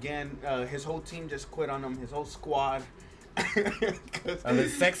recently again, his whole team just quit on him, his whole squad. The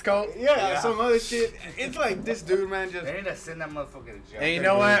sex cult. Yeah, some other shit. It's like this dude, man, just. They need to send that motherfucker to jail. And you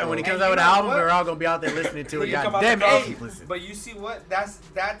know what? When he comes And out you with an know album, what? we're all gonna be out there listening to it. You come God out damn the it, club. I'll keep listening. But you see what?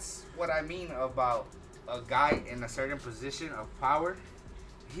 That's what I mean about a guy in a certain position of power.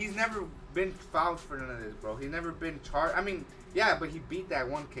 He's never been fouled for none of this, bro. He's never been charged. I mean, yeah, but he beat that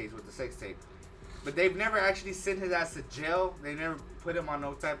one case with the sex tape. But they've never actually sent his ass to jail. They never put him on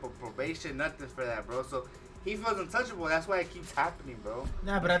no type of probation, nothing for that, bro. So he feels untouchable. That's why it keeps happening, bro.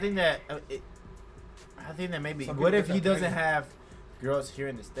 Nah, but I think that maybe. Some What people if get he that doesn't crazy. have girls here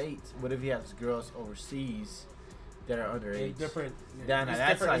in the States? What if he has girls overseas that are underage? Different. Nah, It's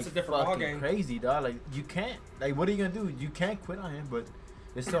that's different. like It's a different fucking ballgame. crazy, dog. Like you can't. Like what are you gonna do? You can't quit on him, but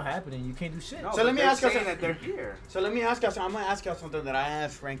It's still happening. You can't do shit. No, So but let me they're ask you saying something. that they're here. So let me ask y'all. I'm gonna ask y'all something that I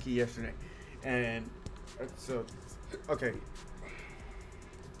asked Frankie yesterday, and so, okay.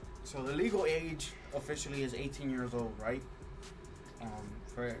 So the legal age officially is 18 years old, right?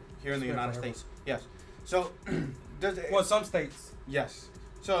 For here in the United States, yes. So, does it, Well, some states. yes.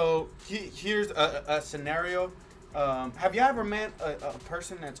 So here's a scenario. Have you ever met a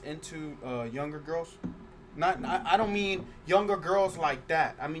person that's into younger girls? I don't mean younger girls like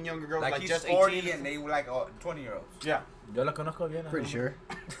that. I mean younger girls Like like he's just 40 18. and they were like 20-year-olds. Yeah. Yo la conozco bien. Pretty sure.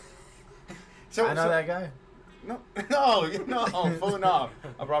 So I know that guy. No, full no.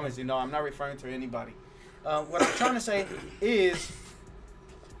 I promise you, no. I'm not referring to anybody. What I'm trying to say is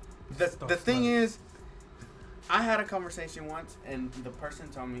the thing is, I had a conversation once, and the person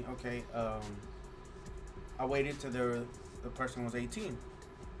told me, okay, I waited till the person was 18,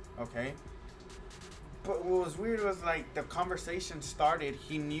 okay. But what was weird was like the conversation started.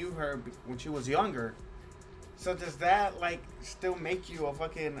 He knew her when she was younger. So does that like still make you a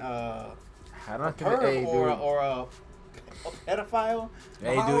fucking I don't perv or a pedophile?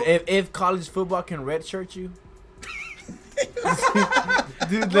 Hey, dude, if college football can redshirt you,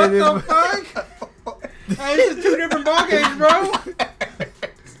 dude, What the fuck? Hey, this is 2 different ball games, bro.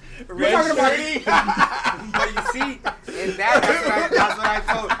 We're talking about But you see, and that's what I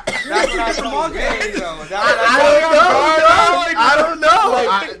told. That's what I told Benny, though. I don't know.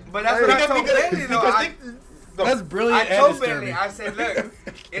 But that's what I told Benny, though. That's brilliant. I and told disturbing. Benny, I said, look,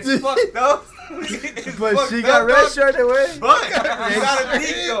 it's fucked up. It's But fucked she got up, red dog. shirt away. But you gotta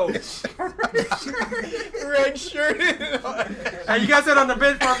think, though. Red shirt. Hey, you guys sit on the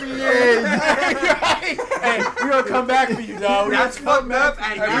bench for a few years. Hey, we're gonna come back for you, dog. That's fucked up,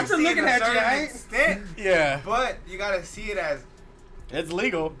 and Hey, not I'm still see looking it to a at you, certain I ain't- extent. Yeah, But you gotta see it as it's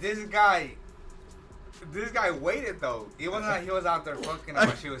legal. this guy waited though. It wasn't like he was out there fucking her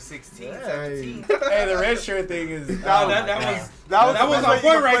when she was 16, Yeah. 17. Hey, the red shirt thing is. No, oh that my was God. that was on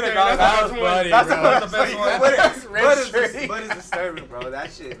point right there. That was funny, That's bro. the best one. But it's disturbing, bro.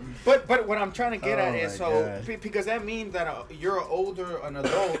 That shit. But what I'm trying to get Oh at is my so God. because that means that you're an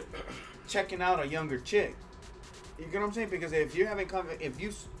adult checking out a younger chick. You get what I'm saying? Because if you haven't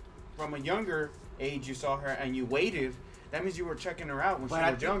from a younger age you saw her and you waited, that means you were checking her out when But she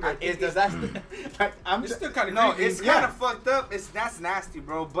I was think- younger. I think Does that like I'm It's still kind of No, creepy. it's kind of fucked up. That's nasty,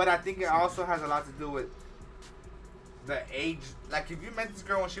 bro. But I think it also has a lot to do with the age. Like if you met this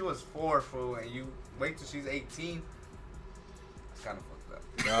girl when she was 4, fool, and you wait till she's 18, it's kind of fucked up.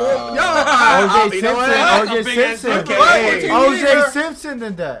 OJ you know what? Simpson. That's a OJ big ass Simpson. difference. Hey. OJ Simpson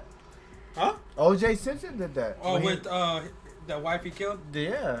did that. Huh? OJ Simpson did that. Oh, When he- with the wife he killed.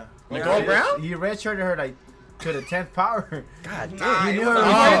 yeah. Nicole Brown? He redshirted her like to the 10th power. God Nah, he it knew was her. a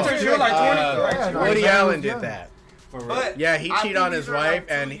Oh. Waited till she was like 20. Yeah, no, Woody he Allen was did young. that. But Yeah, he I cheated think on these his are wife, like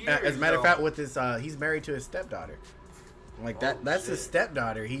 2 and years, as a matter of though. fact, with his he's married to his stepdaughter. Like that's his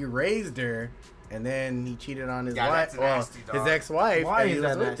stepdaughter. He raised her, and then he cheated on his Yeah, wife. that's Well, nasty, dog. his ex-wife. Why and he is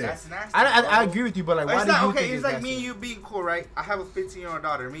was that with nasty? her. That's nasty. I bro. agree with you, but like, why It's do like, you okay, think it's like nasty? me and you being cool, right? I have a 15-year-old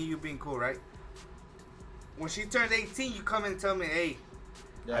daughter. Me and you being cool, right? When she turns 18, you come and tell me, hey,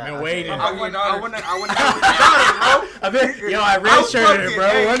 I've been waiting. I I want to have your daughter, bro. I've been, yo, I redshirted it, bro.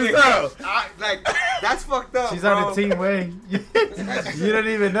 Hey, What is up? Like, that's fucked up, She's bro. on the team way. You don't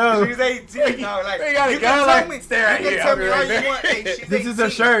even know. She's 18 now. Like, You gotta you go, can like, tell me. stay right you can here, tell I'll me be all right you back. want. Hey, she's This is her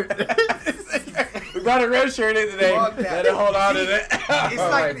 18. shirt. We brought a red shirt in today. Fuck that. Let it hold on to that. It's Oh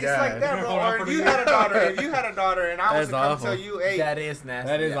like my it's like God. that, bro. Hold on Or for if the you year. had a daughter, and I was That's to come awful. tell you, hey, That is nasty.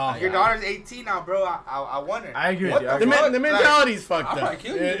 That is awful. your daughter's 18 now, bro. I want her. I agree What with you. I the agree. fuck? The mentality's fucked I'm up. like,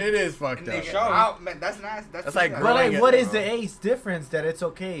 kill you. It is fucked up. Nigga, man, that's nice. That's like nice. But growing like, what up, is bro. the age difference that it's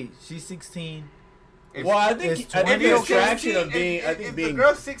okay? She's 16. If- Well, I think It's I think If the you're attraction 16, of being, I think if being. the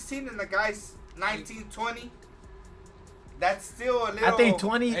girl's 16 and the guy's 19, 20, that's still a little. I think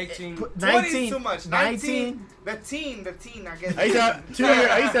 20, 18. 20 is 19, too much. 19. The teen, I guess. I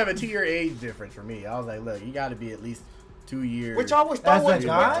used to have a 2-year age difference for me. I was like, look, you got to be at least 2 years. which I always thought As a was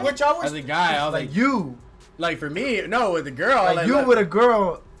guy? which I always as a guy, I was Like like, you, like for me, no, with the girl, like you look, with a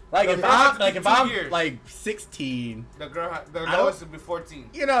girl. like The if girl I'm has to like be if 2 I'm years. like 16, The I lowest would be 14.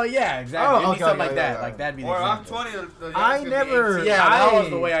 you know, yeah, exactly. Oh, It'd be okay, something okay, like that. yeah. Like that'd be the Or I'm example. 20. The I youngest would be never- 18. Yeah, that was I-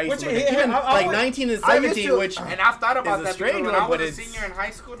 the way I used to Which- look at it. Even I like always- 19 and I used 17, to- which And I've thought about It's a that strange because when one, I was but a it's- senior in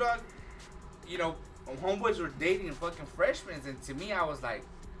high school, dog, you know, homeboys were dating fucking freshmen, and to me, I was like,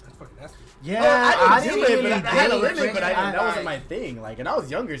 That's fucking nasty. Yeah, I didn't didn't do it, really but I had a date limit, but French- that wasn't my thing. Like, and I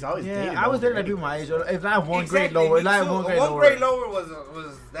was younger, so I was dating. Yeah, I was older dating people my age. If not one grade Exactly, lower, me not too. one grade One lower. grade lower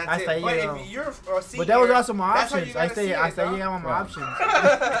was that's I it. say, But yeah. if you're a senior, But that was also my that's how you options. gotta see I it, say, dog. yeah, I'm my options.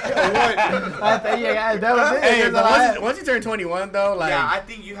 What? I say, yeah, that was it. Hey, That's but all I had. once you turn 21, though, like, Yeah, I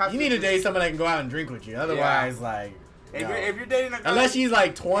think you have you to need to just- date someone that can go out and drink with you. Otherwise, like, If no. you're dating a girl, Unless she's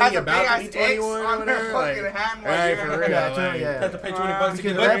like 20, has a about to be big-ass X 21 or on her whatever. fucking Like, hand while right, you're for in real. her- Yeah, like, You have to pay $20 to Because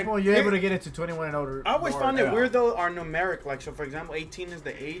get at that in. point, you're able to get into 21 and older. I always more. found it Yeah. weird though, our numeric. Like, so for example, 18 is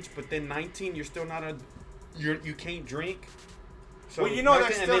the age, but then 19, you're still not you can't drink. So Well, you know, 19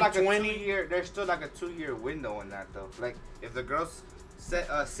 there's and still then like 20. there's still like a 2-year window in that though. Like if the girl's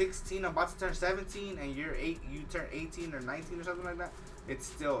 16, about to turn 17, and you turn 18 or 19 or something like that. It's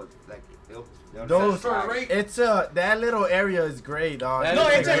still like they'll Those For a rate. It's that little area is great, dog. That No,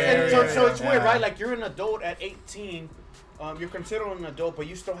 is it's a great so area. it's weird, Yeah. right? Like you're an adult at 18. You're considered an adult, but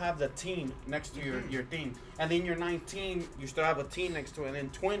you still have the teen next to your thing. And then you're 19, you still have a teen next to it. And then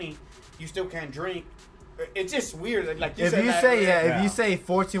 20, you still can't drink. It's just weird. Like you If said you that, say yeah. if you say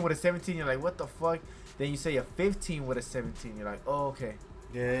 14 with a 17, you're like, what the fuck? Then you say a 15 with a 17, you're like, oh, okay.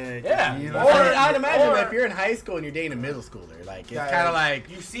 Yeah. You Or know? I'd imagine Or- that if you're in high school and you're dating a middle schooler, like, it's Yeah, kind yeah. of like,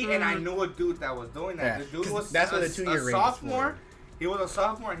 You see, and I knew a dude that was doing that. Yeah, The dude 'cause was that's what a, the 2-year a range is sophomore. for. He was a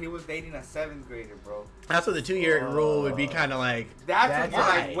sophomore and he was dating a 7th grader, bro. that's what the 2-year rule would be kind of like. That's That's what you're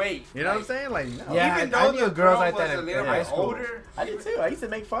right. like, wait. You know what I'm like, saying? Like, no. Yeah, Even I though knew the girls girl like was that a in little high bit school. older. I did too. I used to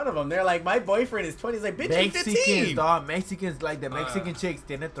make fun of them. They're like, my boyfriend is 20. He's like, bitch, you're 15. Mexicans, dog. Mexicans, like the Mexican chicks,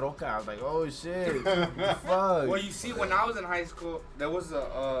 tiene troca. I was like, oh shit. Fuck. Well, you see, when I was in high school, there was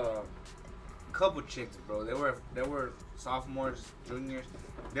a couple chicks, bro. They were sophomores, juniors.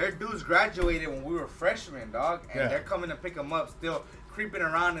 Their dudes graduated when we were freshmen, dog, and Yeah. they're coming to pick them up, still creeping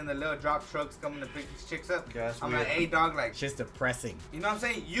around in the little drop trucks, coming to pick these chicks up. Yeah, that's I'm weird. like, hey, dog, like, It's just depressing. you know what I'm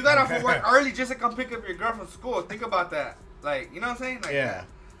saying? You got off of work early just to come pick up your girl from school. Think about that. Like, you know what I'm saying? Like, Yeah.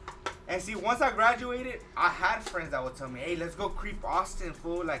 And see, once I graduated, I had friends that would tell me, hey, let's go creep Austin,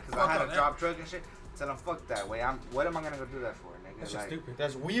 fool, like, because I Fuck had all a that. drop truck and shit. Tell them, fuck that way. What am I going to go do that for, nigga? That's just Like, stupid.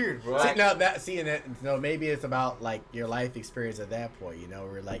 That's weird, bro. See, no, maybe it's about like your life experience at that point. You know,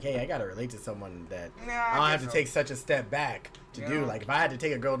 we're like, hey, I gotta relate to someone that Nah, I don't have to guess take such a step back to do. Yeah. Like, if I had to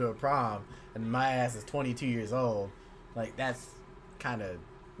take a girl to a prom and my ass is 22 years old, like that's kind of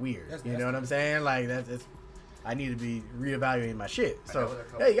weird. That's you know nasty. what I'm saying? Like I need to be reevaluating my shit. I know So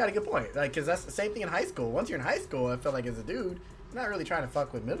what they're yeah, you got a good point. Like, cause that's the same thing in high school. Once you're in high school, I feel like as a dude, you're not really trying to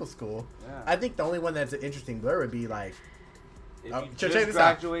fuck with middle school. Yeah. I think the only one that's an interesting blur would be like. If check you just this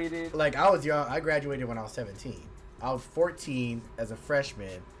out. graduated, Like, I was young. I graduated when I was 17. I was 14 as a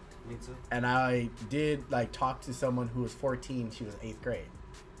freshman, me too. and I did like talk to someone who was 14. She was 8th grade.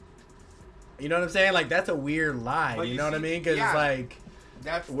 You know what I'm saying? Like, that's a weird line. But You you know what I see- mean? Because yeah. it's like,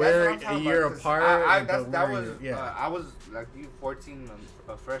 That's We're what I'm talking a year about, 'cause apart, I but that we're- was yeah. I was like you 14,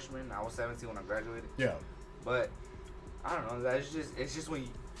 a freshman. I was 17 when I graduated. yeah, But I don't know. That's just it's just when you,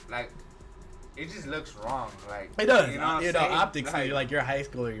 like it just looks wrong. Like it does. You know, what I'm saying? optics. You're like you're high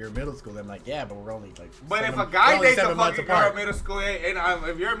school or you're middle school. I'm like, yeah, but we're only like. But seven- if a guy we're only dates a 7 months fucking girl apart. in middle school, and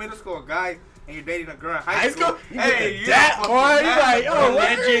if you're a middle school guy and you're dating a girl in high High school, school? You get hey, the you're dat, a fucking boy. You dat, like, bro. oh,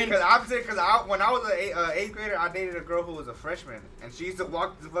 what? Because I'm saying, when I was an 8th grader, I dated a girl who was a freshman, and she used to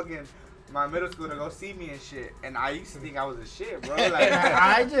walk to fucking my middle school to go see me and shit. And I used to think I was a shit, bro. Like,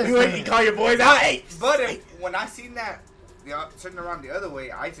 I just You ain't think, call your boys out. Hey, but when I seen that, turning around the other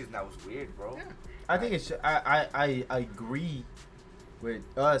way, I just that was weird, bro. I think it's I agree with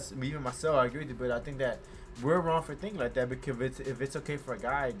us, me and myself. I agree with it, but I think that we're wrong for thinking like that because if it's okay for a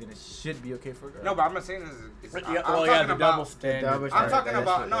guy, then it should be okay for a girl. No, but I'm not saying this. I'm the talking double about. standard. double I'm standard. talking That's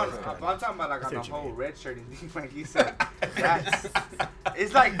about what- no. that's I'm what- talking about like I see on what the you whole mean. red shirting thing, like you said. That's,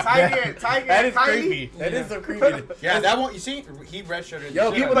 it's like Tiger, That is Kylie. creepy. That is so creepy. Yeah, that one. You see, he redshirted.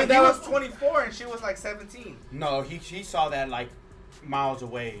 Yo, the shit people out of But think it. he that was 24 and she was like 17. No, he saw that like miles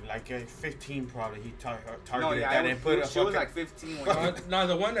away, like 15 probably. He targeted No, yeah, that it and was, put a she was fucking. like 15 when she, No,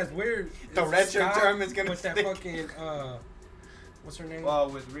 the one that's weird. The is red shirt Scott term is gonna with that stick. fucking what's her name?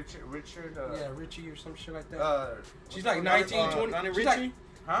 with Richard. Yeah, Richie or some shit like that. she's what's like the- 19, 20. Ronnie She's Richie? like,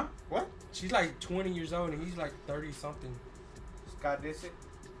 Huh? What? she's like 20 years old and he's like 30 something. Scott Disick.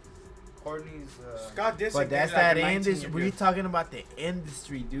 Courtney's. Scott Disick. But that's is like that a 19-year industry. dude. We talking about the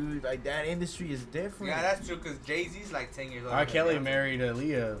industry, dude. Like that industry is different. Yeah, that's true because Jay-Z's like 10 years old. R. Kelly married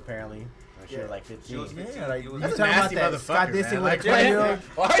Aleah apparently. She was Yeah. like She 15. was 15. Yeah, like He was- you That's a talking about nasty that motherfucker, Scott man. Disick Like, with a 20-year-old.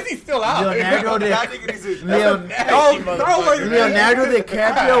 why is he still out? Leonardo That Di- nigga needs to- Leon- Nasty Don't throw motherfucker, it, man. Leonardo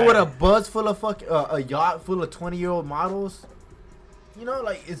DiCaprio with a bus full of a yacht full of 20-year-old models. You know,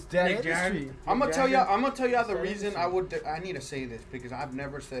 like it's that Nick industry. Jagger. I'm gonna tell y'all the reason I would. I need to say this because I've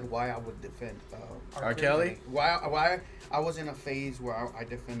never said why I would defend R. Kelly. Why I was in a phase where I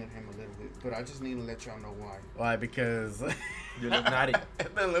defended him a little bit, but I just need to let y'all know why. Why? Because You look naughty.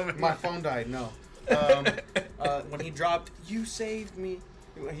 My phone died. No. When he dropped "You Saved Me,"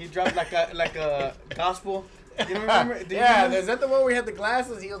 he dropped like a gospel. You don't remember? Do you remember? Is that the one where he had the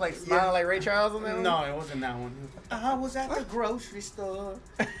glasses? He was like smiling like Ray Charles on that one? No, it wasn't that one. I was at the grocery store.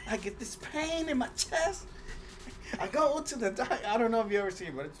 I get this pain in my chest. I go to the I don't know if you ever see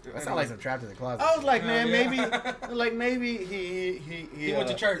it, but it's. That sounds like some Trapped in the Closet. I was like, man, yeah. maybe he went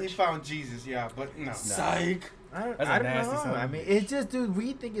to church. He found Jesus, yeah, but no. Psych. I That's a don't nasty know. song. I mean, it's just, dude,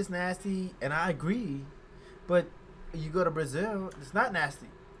 we think it's nasty, and I agree. But you go to Brazil, it's not nasty.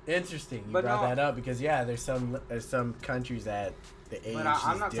 Interesting. You But brought no. that up because there's some countries that the age But is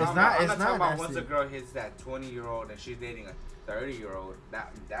I'm not different. talking It's about, not about nasty. once a girl hits that 20-year-old and she's dating a 30-year-old.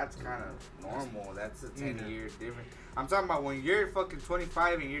 That's kind of normal. That's a 10-year difference. I'm talking about when you're fucking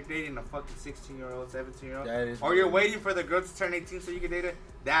 25 and you're dating a fucking 16-year-old, 17-year-old, That is or you're weird. waiting for the girl to turn 18 so you can date her.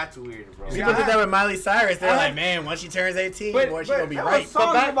 That's weird, bro. People did that with Miley Cyrus. They're like, man, once she turns 18, boy, she gonna be right.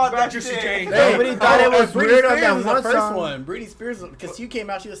 Songs about that Juicy shit. J. Nobody thought it was Britney weird on Spears that was one the first song. one. Britney Spears, because she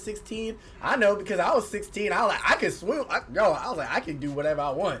came out, she was 16. I know because I was 16. I was like, I could swim. I was like, I can do whatever I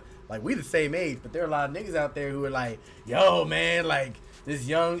want. Like, we the same age, but there are a lot of niggas out there who are like, yo, man, like, this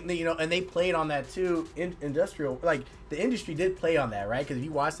young, and they played on that too. Industrial, like, the industry did play on that, right? Because if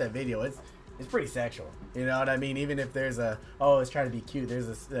you watch that video, it's pretty sexual. You know what I mean? Even if there's it's trying to be cute.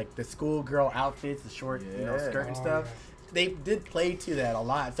 There's like the schoolgirl outfits, the short, skirt and stuff. They did play to that a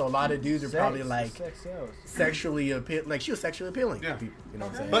lot. So a lot of dudes are probably like sexually appealing. Like, she was sexually appealing to people. You know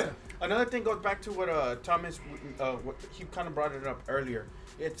what I'm saying? But another thing goes back to what Thomas, what he kind of brought it up earlier.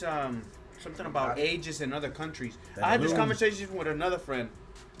 It's something about ages in other countries. I had this conversation with another friend,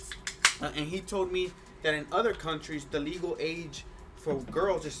 and he told me that in other countries the legal age for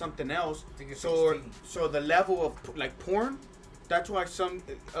girls is something else. So the level of like porn, that's why some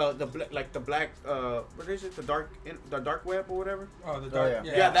the black what is it, the dark web or whatever. Oh, the dark.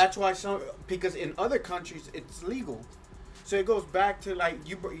 yeah. Yeah, that's why because in other countries it's legal. So it goes back to like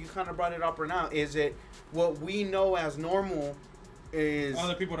you kind of brought it up right now. Is it what we know as normal is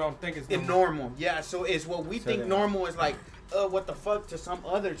Other people don't think it's normal? Yeah, so is what we think then- normal is like what the fuck to some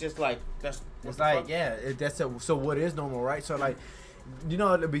others, just like that's what It's the like, fuck? yeah, so what is normal, right? So like, you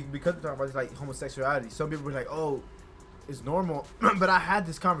know, because we're talking about this, like homosexuality, some people were like, oh, it's normal. But I had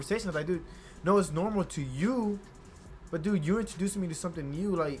this conversation, I was like, dude, no, it's normal to you, but dude, you're introducing me to something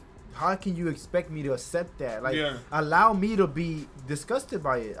new. Like, how can you expect me to accept that? Like, Yeah. allow me to be disgusted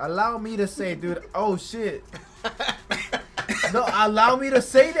by it. Allow me to say, dude, oh shit. No, allow me to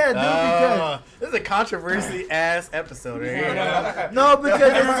say that, dude, because this is a controversy ass episode right here. no, because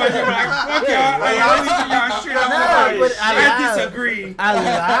Everybody's like, fuck y'all. I always see y'all shit. Nah, but I disagree.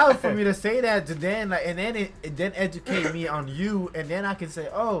 allow for me to say that to then, like, and then then educate me on you, and then I can say,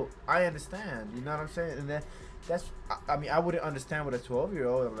 oh, I understand. You know what I'm saying? And then I mean, I wouldn't understand with a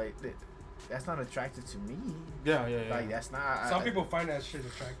 12-year-old. I'm like, that's not attractive to me. Yeah. Like, that's not. Some people find that shit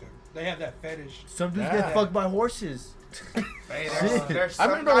attractive. They have that fetish. Some dudes Yeah. get fucked by horses. Hey, There's I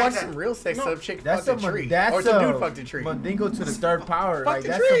remember watching some real sex. Some chick That's fucked a some. tree, That's or some dude fucked a tree. Mandingo to the third power. Fuck Like, the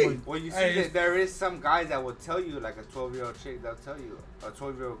that's tree. someone. Well, you see Hey, that there is some guys that will tell you, like a 12-year-old chick, they'll tell you, a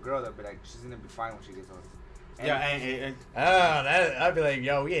 12-year-old girl, they'll be like, she's gonna be fine when she gets older. And Yeah, and I'd be like,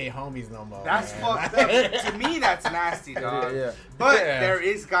 yo, we ain't homies no more. that's man. fucked up. To me, that's nasty, dog. Yeah. But Yeah. there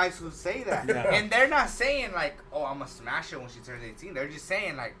is guys who say that, Yeah. and they're not saying like, "Oh, I'm gonna smash her when she turns 18." They're just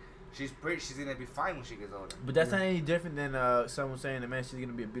saying like, "She's pretty. She's gonna be fine when she gets older." But that's not any different than someone saying that, man, she's gonna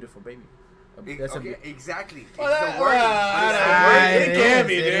be a beautiful baby. That's Okay, exactly. Well, It's that- the wording. well, But it's I the wording. it can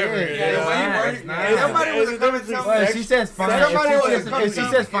be is, it different. is. Yeah, you the know? way you It's word it, not. yeah. Somebody was There's a coming difference to tell between Well, me. she says fine. Somebody If was she says- coming if she to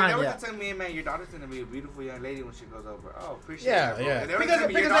says me, fine, they were yeah. telling me, man, your daughter's gonna be a beautiful young lady when she goes over. Oh, appreciate Yeah, it. bro. yeah. And they were because telling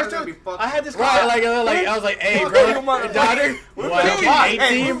me your because daughter's gonna be fucking. I had this Right, like I was like, hey, Fuck bro, you, your motherfucker. daughter, We're what, fucking-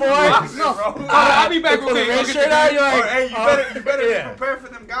 18, boy? No, I'll be back. They pull the Okay, red go get shirt the out, you're Or, like, hey, you better yeah. be prepared for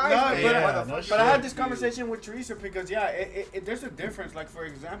them guys. No, man. but, Yeah, but, no but shit. I had this conversation with Teresa because there's a difference. Like for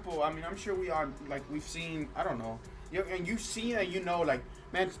example, I mean, I'm sure we are like we've seen. I don't know, and you see and you know, like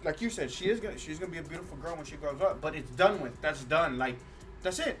man, like you said, she's gonna be a beautiful girl when she grows up. But it's done with. That's done. Like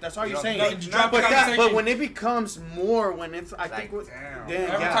that's it. That's all you're saying. no, you drop the but conversation. when it becomes more, when it's I think Like, damn. then,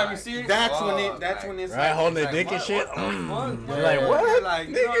 Every yeah, time you see it, that's fuck, when it's Right, holding their like, dick and what- shit. what the fuck, bro? You're like, what? Like,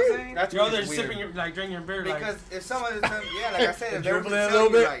 you know what I'm saying? That's Yo, when they're it's weird. sipping, your, like drinking your beer. Like, Because if someone is telling, like I said, if they were to Dribbling a tell little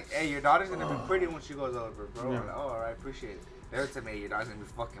you, bit. like, hey, your daughter's gonna be pretty when she goes over, bro. Yeah. I'm like, oh, all right, appreciate it. They would tell me, your dog's gonna be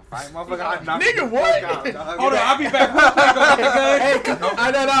fucking fine, motherfucker. I'd knock Nigga, the what? fuck out, dog. Hold on, I'll be back real quick.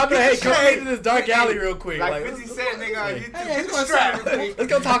 Hey, come into this dark alley real quick. Like Like, 50 Cent, nigga, on YouTube. Hey, Get it's the gonna strap sound real real quick.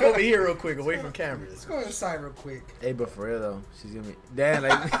 let's go talk over here real quick, away from cameras. Let's go inside real quick. Hey, but for real though, she's gonna be damn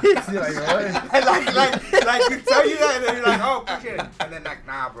like she's like what? like you tell you that, and then you're like, oh, appreciate it. And then like,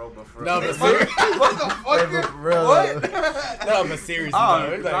 nah, bro, but for No, real. but serious. What the Hey, fuck? but for real What? though. No, but seriously, Oh,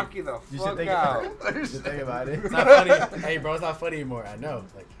 though, it's like, knock you the You should fuck think out. about it. You should think about it. it's not funny. Hey, bro, it's not funny anymore. I know.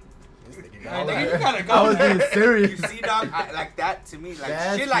 Like, this nigga got Hey, all nigga, right. you gotta go. I was being You serious. see, dog, like that to me, like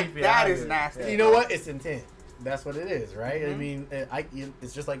That's shit like creepy, that I is agree. nasty. You know what? It's intent. That's what it is, right? Mm-hmm. I mean,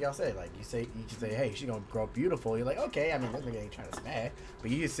 it's just like y'all said. Like you can say, hey, she gonna grow up beautiful. You're like, okay. I mean, this nigga ain't trying to smash, but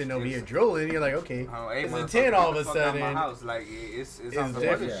you just sitting over here drooling. You're like, okay. Oh, hey, it's motherfucker, intent all of get a the fuck out sudden. my house. Like it's on It's some other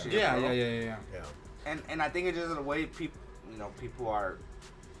different. shit. Yeah, bro. yeah. Yeah. And I think it's just the way people are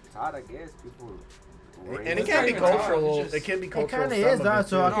taught. I guess people. And it It's can not be even hard, cultural. it's just- It can be It cultural. kind of is, dog.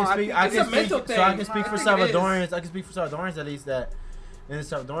 So I No, can I speak. think I it's can a mental speak. So I thing. can speak for I think it is. Salvadorans. I can speak for Salvadorans at least that in the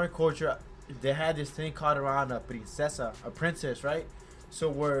Salvadoran culture, they had this thing called around a princesa, a princess, right? So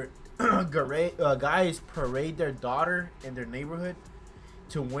where guys parade their daughter in their neighborhood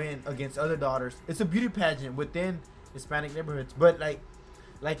to win against other daughters. It's a beauty pageant within Hispanic neighborhoods, but like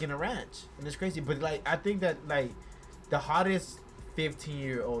in a ranch, and it's crazy. But like I think that like the hottest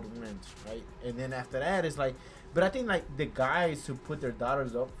 15-year-old wins, right? And then after that, it's like, but I think like the guys who put their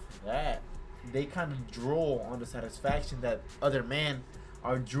daughters up for that, they kind of drool on the satisfaction that other men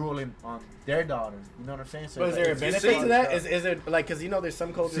are drooling on their daughter. You know what I'm saying? So But is like, there a it's benefit just to that? fucked up. Is it like because there's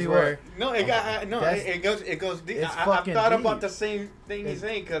some cultures See where No, it goes deep. It's I've fucking thought deep. about the same thing he's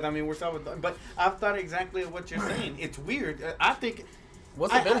saying because I mean we're Salvador, but I've thought exactly of what you're saying. It's weird. I think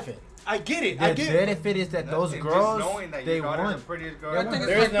what's the benefit? I get it. The I get it. benefit is that those Just girls, knowing that they your daughter's won. the prettiest girl. I ever. think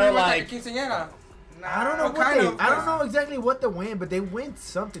There's it's no, pretty much like- like a quinceañera. I don't know what kind they. of, I don't know exactly what they win, but they win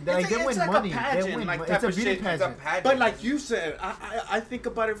something. Like, they win it's like a money. pageant, They win. like It's type a of beauty shit. It's a pageant. pageant. But like you said, I think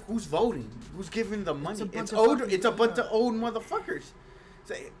about it. Who's voting? Who's giving the money? a bunch It's of older. fucking- It's a bunch of old motherfuckers.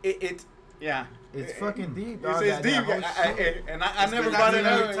 So it's yeah. It's fucking deep. It's, dog, it's that deep, whole shit. and I It's never because brought it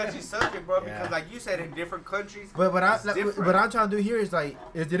that's a up. really touchy subject, bro. Yeah. Because like you said, in different countries, But what it's different. I'm trying to do here is like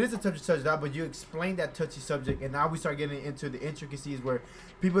it is a touchy subject, but you explain that touchy subject, and now we start getting into the intricacies where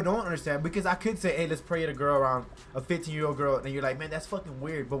people don't understand. Because I could say, hey, let's pray to a girl around a 15-year-old girl, and you're like, man, that's fucking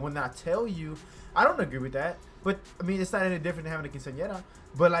weird. But when I tell you, I don't agree with that. But I mean, it's not any different than having a quinceañera.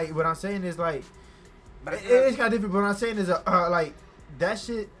 But like what I'm saying is like But it's kind of different. But what I'm saying is like that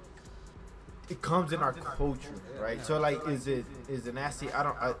shit. It comes in our culture, right? So like, is it nasty?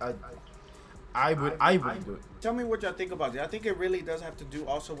 I wouldn't do it. Tell me what y'all think about it. I think it really does have to do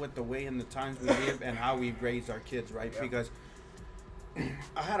also with the way and the times we live and how we raise our kids, right? Yeah. Because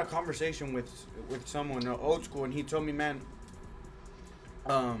I had a conversation with someone old school, and he told me, man,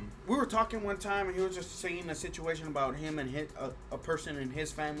 we were talking one time, and he was just saying a situation about him and a person in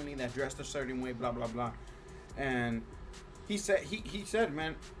his family that dressed a certain way, blah blah blah, and he said,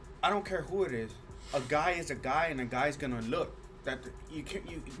 man, I don't care who it is. A guy is a guy, and a guy's gonna look. That you can't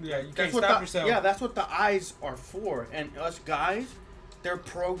can't stop yourself. Yeah, that's what the eyes are for. And us guys, they're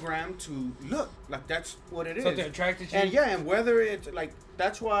programmed to look like that's what it is. Something attracted you. And yeah, and whether it's like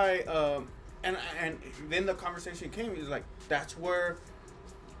that's why. And then the conversation came. Is like that's where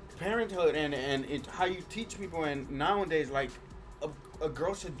parenthood and it how you teach people. And nowadays, like a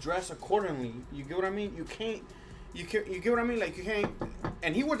girl should dress accordingly. You get what I mean? You can't. You get what I mean? Like, you can't...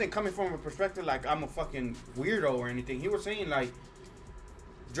 And he wasn't coming from a perspective like I'm a fucking weirdo or anything. He was saying, like,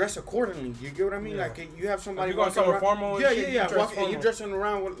 dress accordingly. You get what I mean? Yeah. Like, you have somebody If you go walking somewhere around... formal and Yeah, shit, yeah. you dress And you're formal. dressing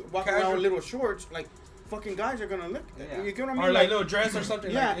around, walking around Casual. with little shorts. Like, fucking guys are going to look... Yeah. You get what I mean? Or like little dress or something.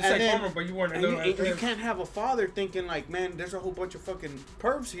 Yeah, Like, it's and like then- formal, but you weren't a And little you dress. can't have a father thinking, like, man, there's a whole bunch of fucking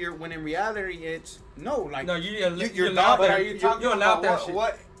pervs here, when in reality, it's... No, like... No, you're you allowed not- But that. are you talking You allowed about that shit.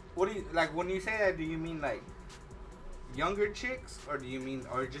 what do you like when you say that? Do you mean like younger chicks, or do you mean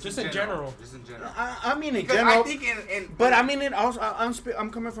or just in general? Just in general. I mean, in Because general... I think in But I mean it also. I'm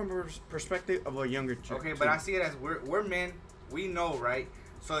coming from a perspective of a younger chick. okay, too. but I see it as we're men. We know, right?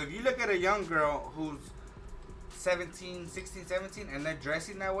 So if you look at a young girl who's 16, 17, and they're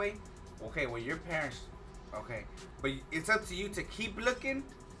dressing that way, okay, well, your parents, okay. But it's up to you to keep looking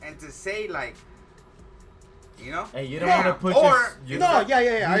and to say, like, you know? Hey, you don't Yeah, want to put or- your No, yeah.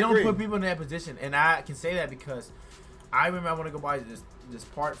 you I don't agree. put people in that position, and I can say that because I remember I want to go buy this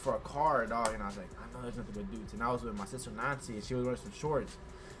part for a car, dog, and I was like, I know there's nothing but dudes, and I was with my sister Nancy, and she was wearing some shorts.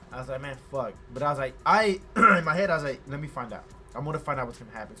 I was like, man, fuck. But I was like, in my head, I was like, let me find out. I'm gonna find out what's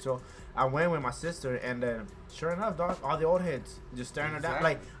gonna happen. So I went with my sister, and then sure enough, dog, all the old heads just staring her down.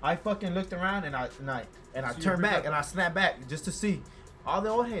 Like I fucking looked around and I turned back and I snapped back just to see. All the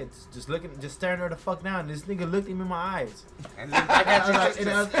old heads just staring her the fuck down. This nigga looked him in my eyes. And looked back at your sister.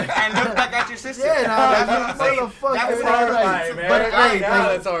 And looked back at your sister. Yeah, that's what I'm saying. That's horrifying, man.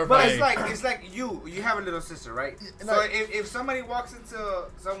 That's horrifying. But it's like you have a little sister, right? So if somebody walks into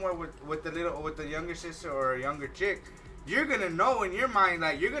somewhere with the younger sister or a younger chick, you're gonna know in your mind,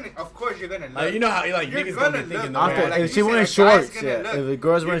 like of course you're gonna look. You know how like you're niggas gonna be thinking. look. Like if she wearing shorts, if the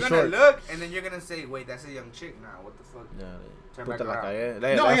girls wearing shorts, you're gonna look, and then you're gonna say, wait, that's a young chick now. What the fuck? Yeah. Turn Put back that around.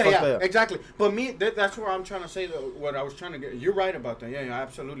 Yeah, exactly. But me, that's where I'm trying to say what I was trying to get. You're right about that. Yeah,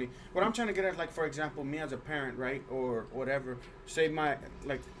 absolutely. What I'm trying to get at, like, for example, me as a parent, right, or whatever, say my,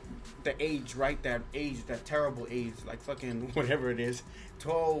 like, the age, right, that terrible age, like fucking whatever it is,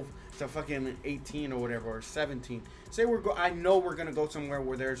 12 to fucking 18 or whatever, or 17. Say I know we're going to go somewhere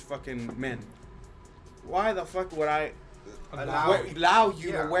where there's fucking men. Why the fuck would I allow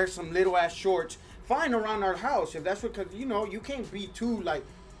you to wear some little ass shorts? Fine around our house if that's what, because you can't be too like,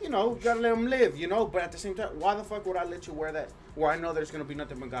 you gotta let them live, but at the same time, why the fuck would I let you wear that where I know there's gonna be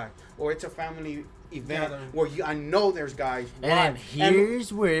nothing but guys, or it's a family event where I know there's guys. And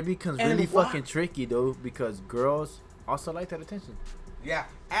here's where it becomes really fucking tricky though, because girls also like that attention. Yeah,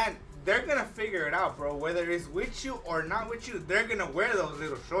 and they're gonna figure it out, bro. Whether it's with you or not with you, they're gonna wear those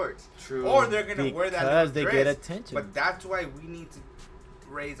little shorts. True. Or they're gonna wear that little because they dress. get attention. But that's why we need to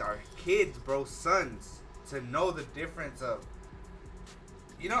raise our kids, bro, sons, to know the difference of.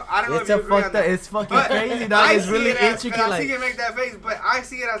 I don't know if you agree on that. It's fucking crazy, dog. It's really intricate. I see you make that face, but I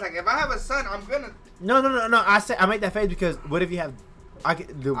see it as like, if I have a son, I'm gonna. No. I make that face because what if you have,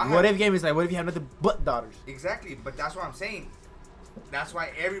 what if game is like, what if you have nothing but daughters? Exactly, but that's what I'm saying. That's why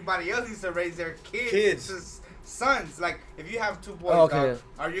everybody else needs to raise their kids. Sons. Like, if you have two boys, dog,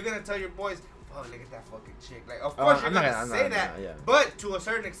 are you gonna tell your boys, oh, look at that fucking chick? Like, of course you're gonna say that, but to a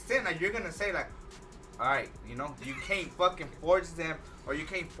certain extent, like, you're gonna say like, all right, you can't fucking force them, or you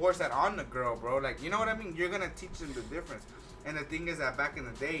can't force that on the girl, bro. Like, you know what I mean? You're gonna teach them the difference. And the thing is that back in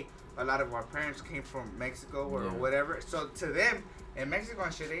the day, a lot of our parents came from Mexico or whatever. So to them, in Mexico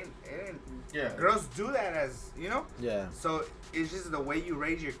and shit, girls do that as, Yeah. So it's just the way you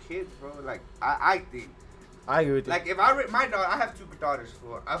raise your kids, bro. Like, I think. I agree with you. Like, if my daughter, I have two daughters.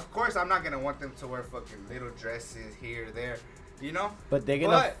 Of course, I'm not gonna want them to wear fucking little dresses here or there, But they're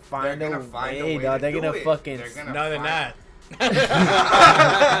gonna find a way, dog. They're gonna fucking. No, they're not.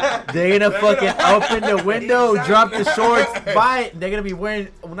 They're gonna fucking open the window, drop the shorts, buy it. They're gonna be wearing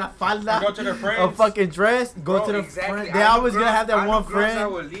una falda, go to their friends, a fucking dress, go to their friends. They always gonna have that one friend. I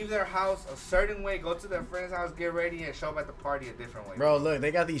will leave their house a certain way, go to their friend's house, get ready, and show up at the party a different way. Bro, look,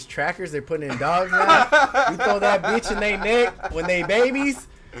 they got these trackers they're putting in dogs now. You throw that bitch in their neck when they babies.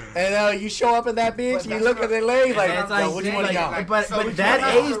 And you show up in that bitch, you look at their legs like, it's like, which one y'all? But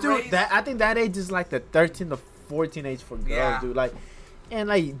that age, dude, I think that age is like the 13 to 14 age for girls, dude. Like, and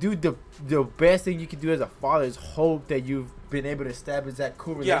like, dude, the best thing you can do as a father is hope that you've been able to establish that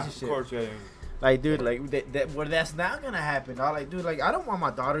cool relationship. Yeah, of course, yeah. Like, dude, like that's not gonna happen. I do like, I don't want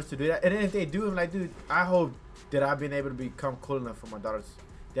my daughters to do that. And then if they do, I'm like, dude, I hope that I've been able to become cool enough for my daughters.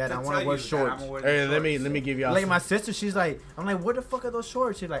 Dad, I want to wear shorts. Hey, let me give y'all. Like my sister, she's like, I'm like, where the fuck are those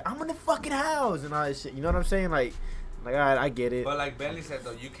shorts? She's like, I'm in the fucking house and all that shit. You know what I'm saying? Like, all right, I get it. But like Bentley said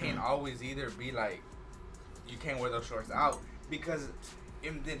though, you can't always either be like, you can't wear those shorts out, because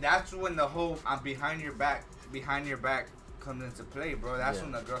that's when the whole I'm behind your back comes into play, bro. That's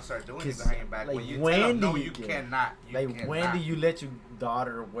when the girls start doing it behind your back. Like, when you tell them, no, you cannot. When do you let your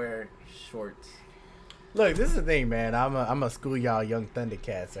daughter wear shorts? Look, this is the thing, man. I'm a school y'all young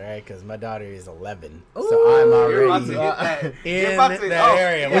Thundercats, all right? Because my daughter is 11, so I'm already in that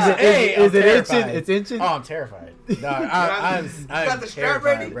area. Is it itching? It's itching. Oh, I'm terrified. Dog, I'm got the strap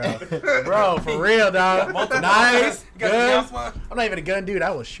ready, bro. For real, dog. Nice, good. I'm not even a gun dude.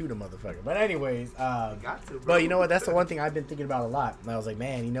 I will shoot a motherfucker. But anyways, but you know what? That's the one thing I've been thinking about a lot. And I was like,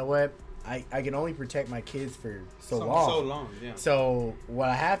 man, you know what? I can only protect my kids for so long. Yeah. So what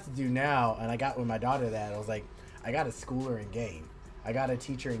I have to do now, and I got with my daughter that I was like, I got to school her in game. I got to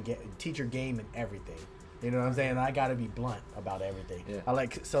teach her game and everything. You know what I'm saying? And I got to be blunt about everything. Yeah.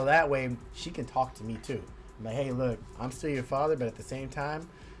 So that way she can talk to me too. I'm like, hey, look, I'm still your father, but at the same time,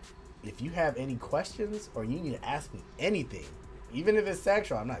 if you have any questions or you need to ask me anything, even if it's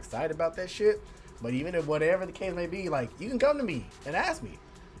sexual, I'm not excited about that shit. But even if whatever the case may be, like, you can come to me and ask me.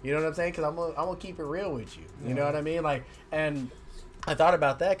 You know what I'm saying? Because I'm gonna keep it real with you. You know what I mean? Like, and I thought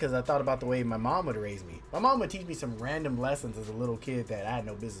about that because I thought about the way my mom would raise me. My mom would teach me some random lessons as a little kid that I had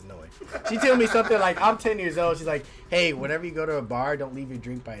no business knowing. She'd tell me something like, I'm 10 years old. She's like, hey, whenever you go to a bar, don't leave your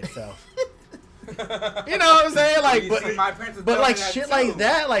drink by itself. You know what I'm saying? Like, but like shit like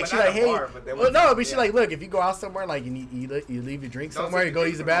that. Like, she's like, hey, she's like, look, if you go out somewhere, like you leave your drink somewhere, you go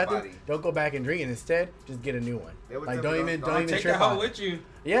use the bathroom, don't go back and drink it. Instead, just get a new one. Like, don't even take trip the hoe on with you.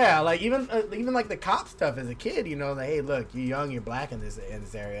 Yeah, like even like the cop stuff as a kid, you know, like, hey, look, you're young, you're black in this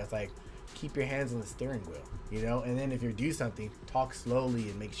area. It's like, keep your hands on the steering wheel, you know, and then if you do something, talk slowly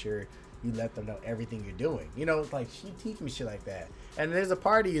and make sure you let them know everything you're doing. You know, like, she teach me shit like that. And there's a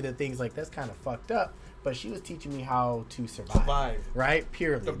part of you that thinks like, that's kind of fucked up, but she was teaching me how to survive. Right?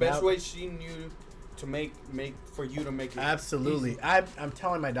 Purely. The best way she knew to make for you to make it absolutely easy. I'm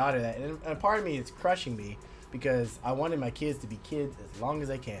telling my daughter that, and part of me is crushing me because I wanted my kids to be kids as long as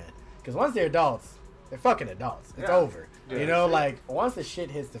they can. Because once they're adults, they're fucking adults. It's over. Yeah, you know, like, once the shit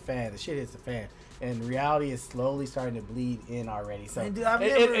hits the fan, and reality is slowly starting to bleed in already. So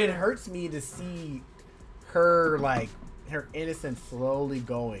it hurts me to see her, like, her innocence slowly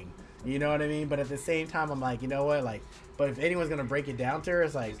going. You know what I mean? But at the same time, I'm like, you know what? Like, but if anyone's gonna break it down to her,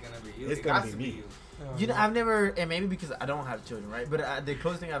 it's like, it's gonna be me. You know, I've never, and maybe because I don't have children, right? But the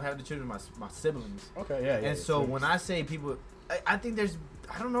closest thing I've had to children is my siblings. Okay, yeah. And so when I say people, I think there's,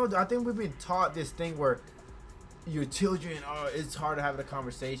 I don't know, I think we've been taught this thing where your children, it's hard to have a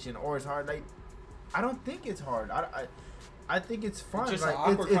conversation, or it's hard. Like, I don't think it's hard. I think it's fun. It's just like, an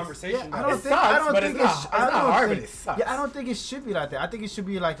awkward conversation. Yeah, I don't think it should be like that. I think it should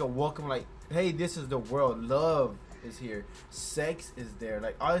be like a welcome, like, hey, this is the world. Love is here. Sex is there.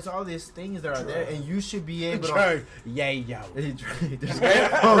 Like, all these things that are there, and you should be able to. Red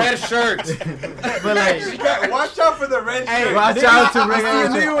shirt. But like, watch out for the red shirt. Watch out to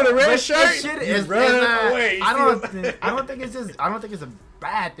red shirt. With a red shirt, shit is running away. I don't think it's a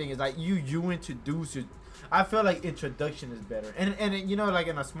bad thing. It's like you introduce it. I feel like introduction is better. And you know, like,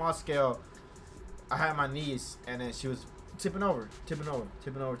 in a small scale, I had my niece, and then she was tipping over.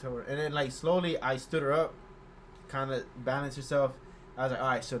 And then, like, slowly I stood her up, kind of balanced herself. I was like, all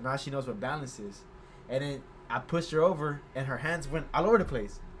right, so now she knows what balance is. And then I pushed her over, and her hands went all over the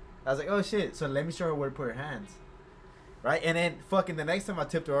place. I was like, oh, shit. So let me show her where to put her hands. Right? And then fucking the next time I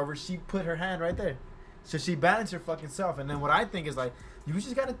tipped her over, she put her hand right there. So she balanced her fucking self. And then what I think is, like, you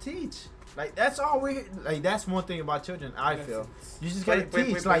just got to teach. Like, that's all like, that's one thing about children, I feel. You just gotta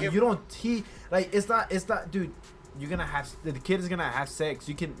teach. Like, you don't teach. Like, it's not, dude, you're gonna have, the kid is gonna have sex.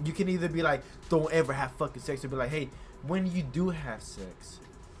 You can either be like, don't ever have fucking sex, or be like, hey, when you do have sex,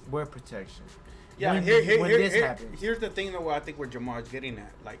 wear protection. Yeah, when this happens. Here's the thing, though, I think where Jamar's getting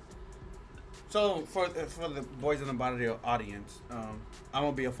at. Like, so for the Boyz in the Barrio audience, I'm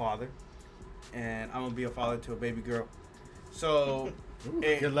gonna be a father, and I'm gonna be a father to a baby girl. So. Ooh,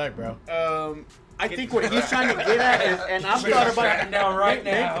 good luck, bro. I think what he's trying to get at is, and I've thought about it down right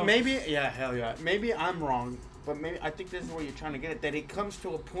now. Maybe, yeah, hell yeah. Maybe I'm wrong, but maybe I think this is where you're trying to get at. That it comes to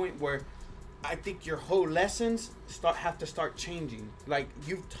a point where I think your whole lessons have to start changing. Like,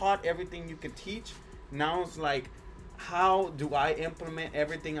 you've taught everything you could teach. Now it's like, how do I implement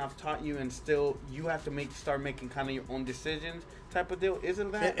everything I've taught you, and still you have to start making kind of your own decisions type of deal?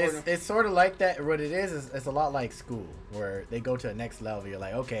 Isn't that? It's sort of like that. What it is it's a lot like school, where they go to the next level. You're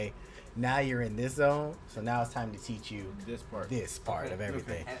like, okay, now you're in this zone, so now it's time to teach you this part of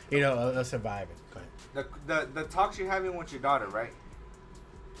everything. Okay. You know, of surviving. Go ahead. The talks you're having with your daughter, right?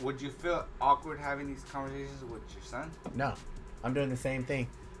 Would you feel awkward having these conversations with your son? No, I'm doing the same thing.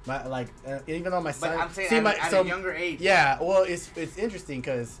 Even though my son, but I'm saying at a younger age. Yeah, well, it's interesting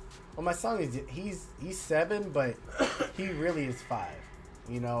because my son he's 7, but he really is 5.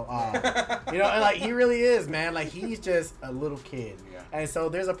 You know, and like, he really is, man. Like, he's just a little kid. Yeah. And so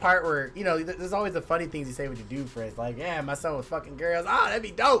there's a part where, you know, there's always the funny things you say with your dude friends. Like, yeah, my son was fucking girls. Oh, that'd be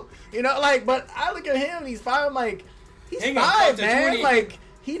dope. You know, like, but I look at him and he's 5. I'm like, he's 5, man. Like,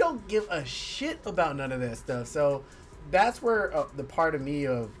 he don't give a shit about none of that stuff. So that's where the part of me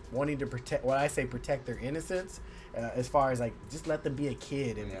of wanting to protect, when I say protect their innocence, as far as, like, just let them be a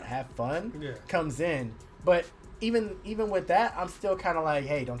kid and have fun, comes in. But even with that, I'm still kind of like,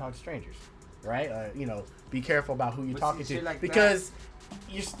 hey, don't talk to strangers, right? You know, be careful about who you're talking to, like, because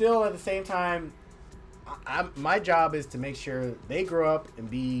you're still at the same time. My job is to make sure they grow up and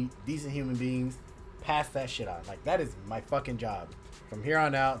be decent human beings. Pass that shit on. Like, that is my fucking job from here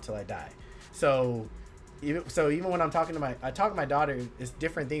on out till I die. So even when I'm talking to my my daughter, it's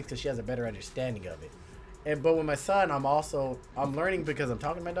different things because she has a better understanding of it. But with my son, I'm learning, because I'm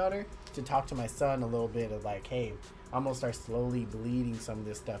talking to my daughter, to talk to my son a little bit of like, hey, I'm gonna start slowly bleeding some of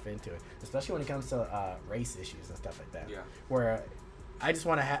this stuff into it, especially when it comes to race issues and stuff like that. Yeah. Where I just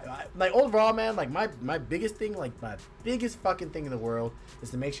want to have, like, overall, man, like, my biggest thing, like, my biggest fucking thing in the world is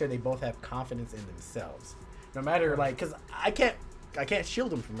to make sure they both have confidence in themselves. No matter, like, because I can't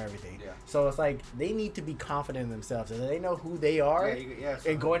shield them from everything. Yeah. So it's like, they need to be confident in themselves. And they know who they are.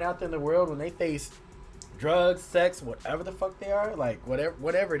 And going out there in the world when they face drugs, sex, whatever the fuck they are, like,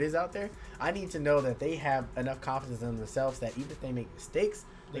 whatever it is out there, I need to know that they have enough confidence in themselves that even if they make mistakes,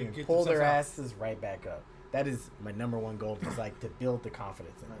 they can pull their asses right back up. That is my number one goal, is like to build the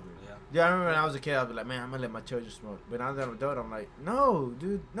confidence in them. Yeah, I remember when I was a kid, I'd be like, man, I'm gonna let my children smoke. But now that I'm an adult, I'm like, no,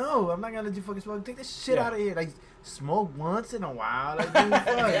 dude, no, I'm not gonna let you fucking smoke. Take this shit out of here. Like, smoke once in a while. Like, dude,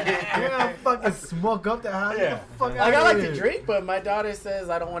 fuck. You're gonna fucking smoke up the house. Get the fuck out Like, of I like here. to drink, but my daughter says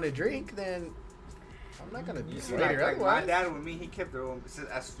I don't want to drink, then I'm not gonna be Like, my dad with me, he kept the room.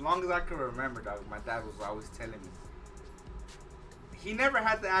 As long as I can remember, dog, my dad was always telling me. He never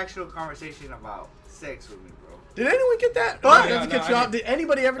had the actual conversation about sex with me, bro. Did anyone get that? Did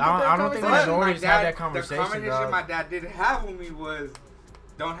anybody ever get that I don't think conversation? majorities had that conversation. The conversation dog. my dad did have with me was,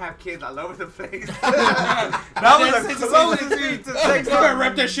 "Don't have kids all over the place." That was the closest thing to sex. You better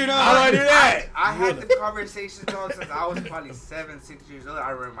wrap that shit up. How do I do that? I had the conversation though since I was probably 7, 6 years old. I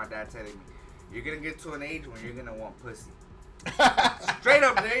remember my dad telling me, "You're gonna get to an age when you're gonna want pussy." Straight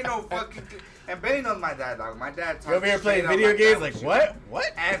up, there ain't no fucking. And Benny knows my dad, dog. My dad talks You over here straight playing up video games? that Like, shit. what?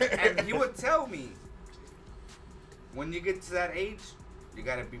 What? And he would tell me, when you get to that age, you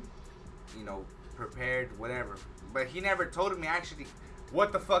gotta be, prepared, whatever. But he never told me actually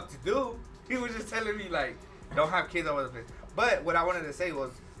what the fuck to do. He was just telling me, like, don't have kids all over the place. But what I wanted to say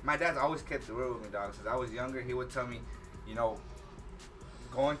was, my dad's always kept it real with me, dog. Since I was younger, he would tell me,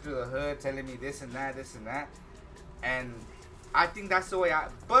 going through the hood, telling me this and that. And I think that's the way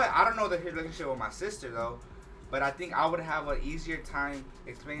but I don't know the relationship with my sister, though. But I think I would have an easier time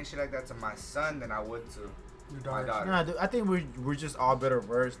explaining shit like that to my son than I would to my daughter. Nah, dude, I think we're just all better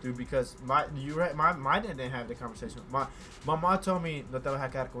versed, dude. Because my dad didn't have the conversation. My mom told me no te vas a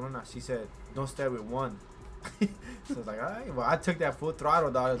quedar con una. She said don't stay with one. So I was like, all right. Well, I took that full throttle,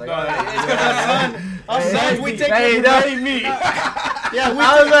 dog. I was like, all right, Us we take it. That ain't me. Yeah,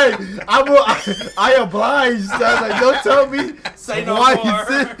 I was like, I obliged. I was like, don't tell me. Say no why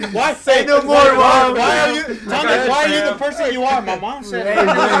more. Why say no more, Mom? Why are you the person you are? My mom said. Hey,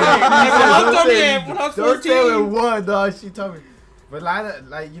 When I was don't stay 14. with one, dog. She told me. But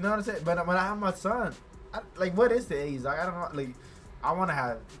like, you know what I'm saying? But when I have my son, what is the age? Like, I don't know. Like, I want to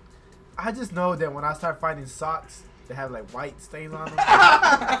have. I just know that when I start finding socks that have like white stains on them.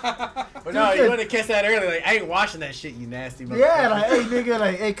 But no, you want to catch that early. Like, I ain't washing that shit, you nasty motherfucker. Yeah, like, hey, nigga,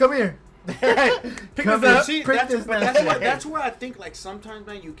 like, hey, come here. Pick Come this up. See, prick that's, this but nasty that's where I think, like, sometimes,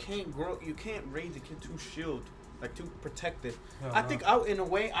 man, you can't raise a kid too shielded, like, too protected. I think, in a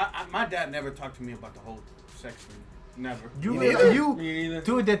way, my dad never talked to me about the whole sex thing. Never. You, Me neither.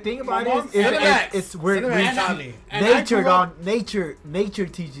 dude, the thing about My mom it is, said it's weird. and Nature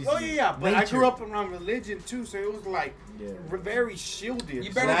teaches you. Oh yeah, but nature. I grew up around religion too, so it was like Yeah. very shielded.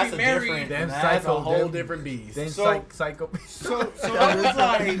 You So better that's be a married. different. Them That's a psycho- whole them- different beast. Then So- psycho. So I was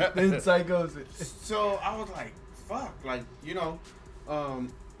like, Then psychos. so I was like, fuck, like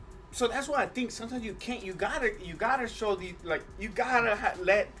so that's why I think sometimes you can't. You gotta show the like. You gotta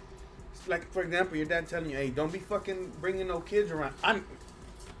let. Like, for example, your dad telling you, hey, don't be fucking bringing no kids around. I don't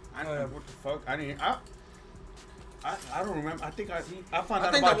know what the fuck. I don't remember. I think I found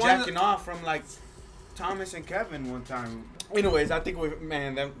out think about the one jacking off from, like, Thomas and Kevin one time. Anyways, I think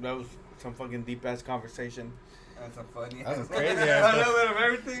that was some fucking deep-ass conversation. That's a funny. That's crazy A ass little bit of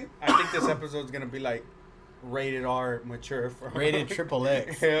everything. I think this episode's going to be, like, rated R, mature. For Rated triple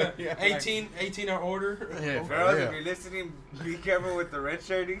X. yeah, 18 or older. Yeah, for Girls, real. if you're listening, be careful with the red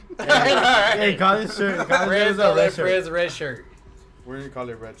shirting. Hey, college shirt. Fred's a red shirt. Fred's a red shirt. We're going to call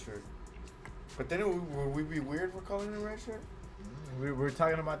it red shirt. But then would we be weird for calling it red shirt? We're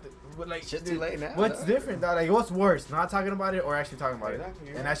talking about like Shit's dude, too late now. What's dog. different, dog? Like, what's worse, not talking about it or actually talking about Exactly,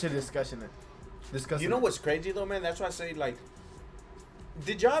 it? yeah. And actually discussing it. You know what's crazy though, man? That's why I say, like,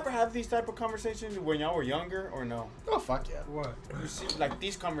 did y'all ever have these type of conversations when y'all were younger or no? Oh fuck yeah! What? You see, like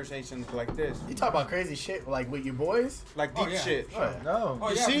these conversations like this, You talk about crazy shit like with your boys. like deep Oh, yeah. shit. Oh, yeah. No. Oh,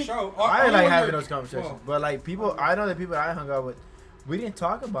 You yeah, see? for sure. I like when having you're- those conversations, well, but like people, I know the people I hung out with, we didn't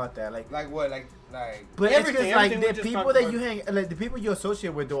talk about that. Like, Like what? Like. but Everything- it's just like everything we the just people talked that about. you hang, like the people you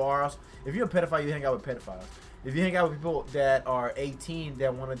associate with, though, are. If you're a pedophile, you hang out with pedophiles. If you hang out with people that are 18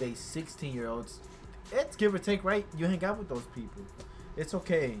 that want to date 16-year-olds, it's give or take, right? You hang out with those people. It's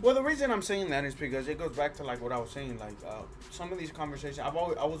okay. Well, the reason I'm saying that is because it goes back to like what I was saying. Like some of these conversations, I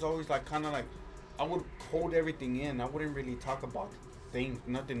was always like kind of like I would hold everything in. I wouldn't really talk about things,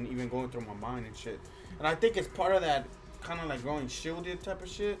 nothing even going through my mind and shit. And I think it's part of that kind of like growing shielded type of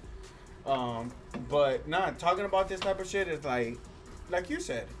shit. But nah, talking about this type of shit is like you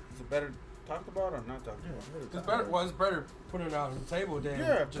said, is it better talked about or not talked about? It's better. Well, it's better putting it out on the table than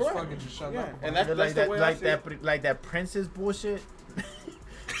just correct. fucking just shut up. And that's like the way I see it. like that princess bullshit.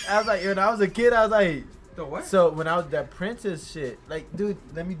 I was like, when I was a kid, I was like, The what? so when I was that princess shit, like, dude,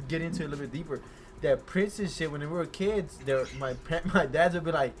 let me get into it a little bit deeper. That princess shit, when we were kids, my dads would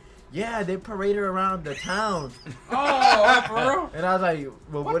be like, yeah, they parade her around the town. Oh, for real? And I was like,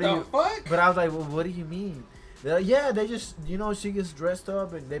 well, what do you? Fuck? But I was like, well, what do you mean? They're like, yeah, they just, she gets dressed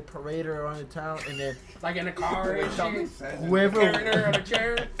up and they parade her around the town, and then Like in a car and shit. whoever Carrying her on a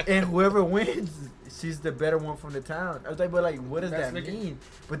chair. and whoever wins, she's the better one from the town. I was like, but like, what does That's that looking- mean?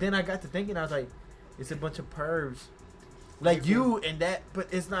 But then I got to thinking, I was like, it's a bunch of pervs, like you and that, but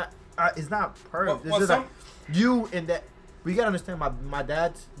it's not pervs. Well, It's just some- like you and that. We gotta understand, my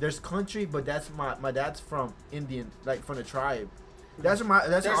dad's, there's country, but that's my dad's from Indian, like from the tribe. That's where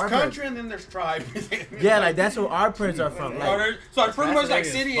There's our country and then there's tribe. Yeah, like that's where our parents are from. Like, So it's pretty much like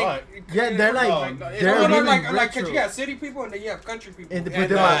city. Fuck. yeah, they're like No, they're No, really like, cause retro. you got city people and then you have country people. And the-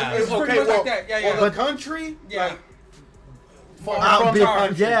 And, they're like- it's pretty much like that. Yeah, yeah. Well, the country, Yeah. like, Out from big- the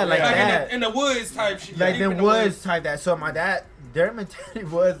country. yeah, like Like that. in the woods type shit. Like Deep them in the woods type that. So my dad, their mentality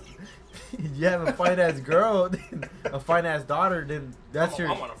was, you have a fine ass girl, then a fine ass daughter, then that's I your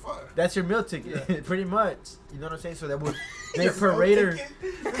wanna fuck. that's your meal ticket, pretty much. You know what I'm saying? So that would they parade her,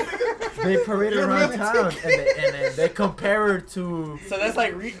 they parade her around town, and then they compare her to. So that's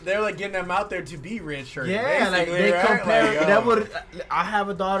like they're like getting them out there to be rich, or Yeah, like basically, they right? compare. Like, That would. I have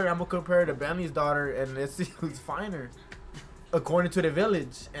a daughter. I'm gonna compare to Bentley's daughter, and let's see who's finer, according to the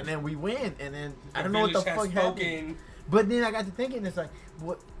village. And then we win. And then I don't know what the fuck happened. But then I got to thinking, it's like,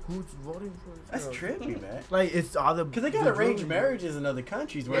 what? Who's voting for this That's girl? trippy, man. Like it's all the Because they got the arranged rules. marriages in other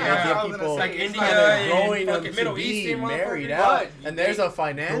countries where Yeah, they I get was gonna people say, Like it's India kind of and growing them fucking to Middle be Eastern married motherfuckers. out, But and there's a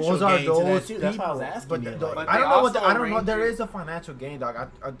financial Those are gain to those that too. That's why I was people. asking But you. the- like, But I don't they know what also I don't know. arrange There it. is a financial gain, dog.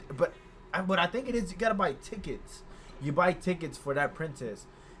 But what I think it is, you gotta buy tickets. You buy tickets for that princess.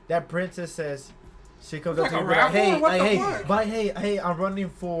 That princess says. She comes up Like to a me like, raffle? hey, What like, the hey, fuck? hey, I'm running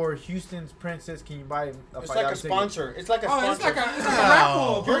for Houston's princess. Can you buy a It's $5 like a ticket? sponsor. It's like a Oh, sponsor. it's like a Wow.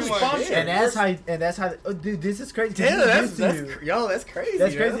 raffle. You're pretty much. sponsored. And that's how. Oh, dude, this is crazy. 'cause Taylor, this is that's used to you. yo, that's crazy.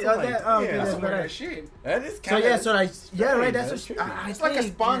 That's man. crazy. That's Oh, like- that- oh, okay, yeah, that's Some of better. that shit. that is So kind yeah, of. so like yeah, right. That's That's what trippy. It's like a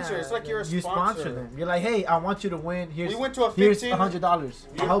think, sponsor. yeah, It's like you're a you sponsor sponsor. them. You're like, hey, I want you to win. Here's We went to a here's 15. $100.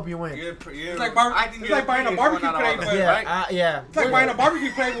 I hope you win. It's like buying a barbecue plate, but- Yeah, yeah. It's like buying a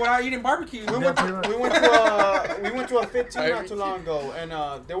barbecue plate without eating barbecue. We went to a 15 not too long ago,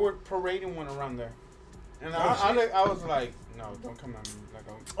 and they were parading one around there, and I was like, no, don't come at me. Like,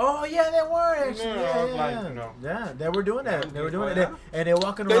 Oh yeah, they were actually. No, Yeah, I was yeah, like, yeah. no. Yeah, they were doing that. They were doing Yeah. it, and they're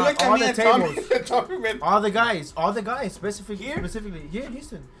walking they around looked at all me the and tables. Tommy man. All the guys, specifically here in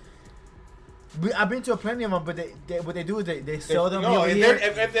Houston. I've been to plenty of them, but what they do is they sell them No, over if, here.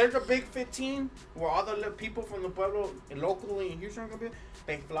 if there's a big 15 where all the people from the pueblo locally in Houston are gonna be,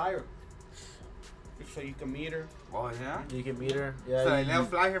 they fly her so you can meet her. Oh yeah. You can meet her. Yeah, So like, you- they'll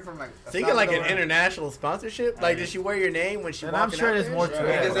fly here from like. So you get like an Salvador. international sponsorship? Like, does she wear your name when she And walking I'm sure out there's there? more to Sure.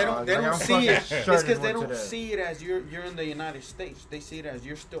 that. Because they dog. don't Like, I'm see it. fucking It's sure because there's they more to don't that. see it as you're in the United States. They see it as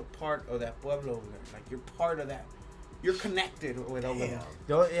you're still part of that pueblo over there. Like you're part of that. You're connected with over there.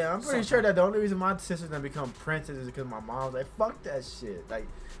 Yeah, I'm pretty sure that the only reason my sisters done become princesses is because my mom's like, fuck that shit. Like,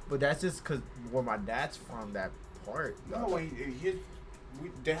 but that's just because where my dad's from, that part. No, dog.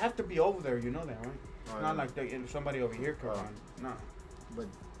 they have to be over there. You know that, right? Oh, It's not yeah. like somebody over here could Oh. run. No. But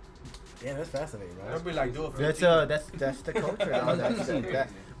Yeah, that's fascinating, man. They'll be like, do it. that's the culture. dog.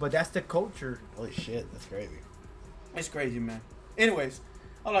 But that's the culture. Holy shit, that's crazy. It's crazy, man. Anyways,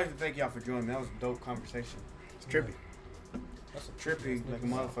 I'd like to thank y'all for joining me. That was a dope conversation. It's trippy. That's a trippy like a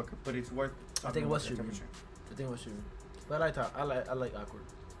motherfucker, but it's worth. I think it was talking trippy. about I think what you. But I like awkward.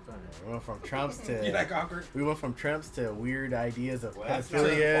 We went from Trumps to You like awkward? we went from Trumps to weird ideas of Well, that's not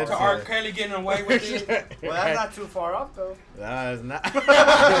pedophilia. To R. Kelly getting away with it. Well, that's not too far off though. That's not. Oh,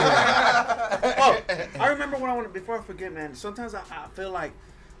 I remember when I wanted. Before I forget, man. Sometimes I feel like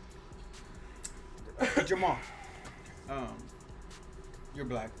Jamal. You're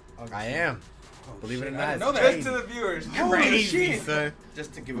black. I am. Believe it or shit, I not. didn't know it's that. Just to the viewers. Holy crazy, shit. son.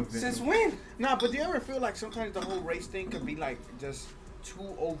 Just to give a bit. Since when? No, but do you ever feel like sometimes the whole race thing can be like just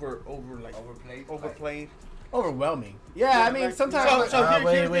too overplayed? Overplayed. Overwhelming. Yeah, I mean like- sometimes. So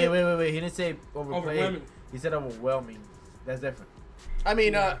here's Wait. He didn't say overplayed. Overwhelming. He said overwhelming. That's different. I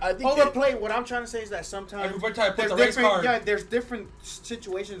mean, I think overplayed. What I'm trying to say is that sometimes Everybody try to put there's the race different, card. yeah, there's different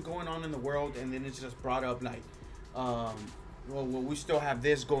situations going on in the world, and then it's just brought up like, well, we still have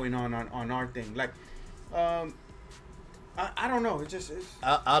this going on our thing. Like, I don't know. It's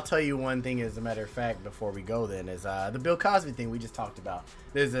I'll tell you one thing as a matter of fact before we go then is the Bill Cosby thing we just talked about.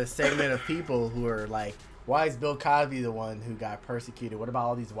 There's a segment of people who are like, why is Bill Cosby the one who got persecuted? What about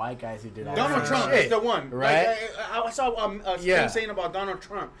all these white guys who did all Donald this Trump shit? is the one, right? Like, I saw a thing saying about Donald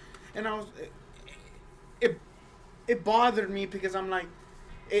Trump, and I was, it bothered me because I'm like,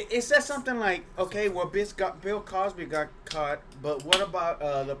 it says something like, okay, well, Bill Cosby got caught, but what about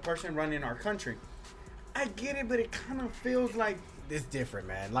the person running our country? I get it, but it kind of feels like it's different,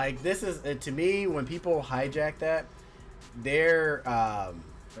 man. Like this is to me when people hijack that, their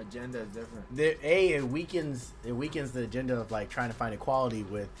agenda is different. It weakens the agenda of like trying to find equality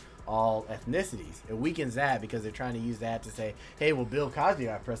with all ethnicities. It weakens that because they're trying to use that to say, hey, well, Bill Cosby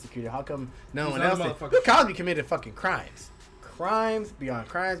got persecuted. How come no one else did? Bill Cosby committed fucking crimes beyond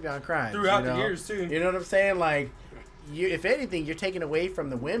crimes throughout the years too. You know what I'm saying? Like, if anything, you're taking away from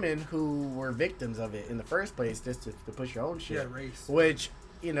the women who were victims of it in the first place, just to push your own shit. Yeah, race. Which,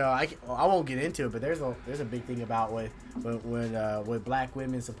 you know, I won't get into it, but there's a big thing about with black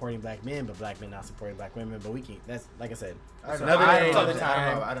women supporting black men, but black men not supporting black women. But we can't. That's like I said, another day, another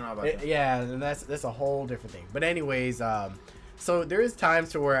time. I don't know about that. Yeah, and that's a whole different thing. But anyways, so there is times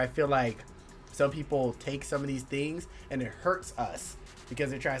to where I feel like some people take some of these things and it hurts us because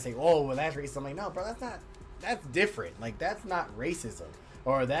they're trying to say, oh, well, that's racist. I'm like, no, bro, that's different. Like, that's not racism.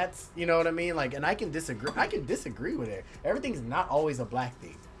 Or that's, you know what I mean? Like, and I can disagree with it. Everything's not always a black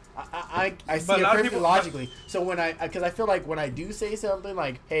thing. I see it perfectly logically. So because I feel like when I do say something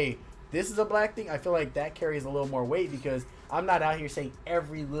like, hey, this is a black thing, I feel like that carries a little more weight because I'm not out here saying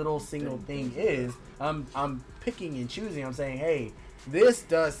every little single thing is. I'm picking and choosing. I'm saying, hey, this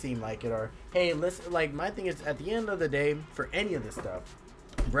does seem like it. Or, hey, listen, like, my thing is at the end of the day, for any of this stuff,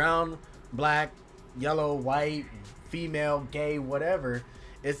 brown, black, yellow, white, female, gay, whatever,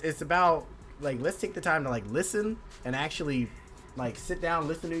 it's about, like, let's take the time to, like, listen and actually, like, sit down,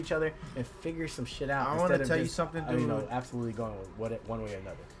 listen to each other and figure some shit out. I want to tell you something, dude. You know, absolutely going with one way or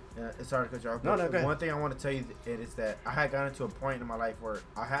another. Yeah, sorry to cut you off. No, go ahead. One thing I want to tell you is that I had gotten to a point in my life where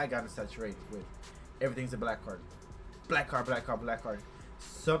I had gotten saturated with everything's a black card. Black card, black card, black card.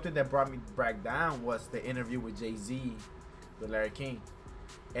 Something that brought me back down was the interview with Jay-Z with Larry King.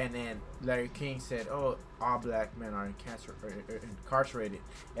 And then Larry King said, oh, all black men are incarcerated.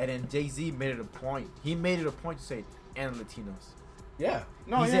 And then Jay-Z made it a point. He made it a point to say, and Latinos. Yeah.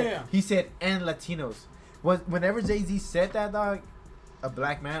 He said, and Latinos. Whenever Jay-Z said that, dog, a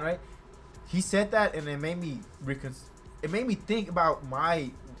black man, right? He said that, and it made me think about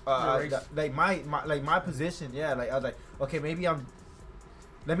my my position. Yeah, like I was like, okay, maybe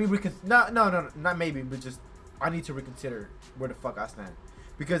let me not maybe, but just I need to reconsider where the fuck I stand.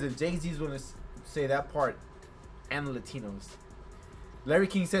 Because if Jay-Z's going to say that part, and Latinos, Larry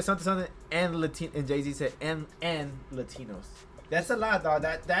King said something, and Jay-Z said and Latinos. That's a lot, dog.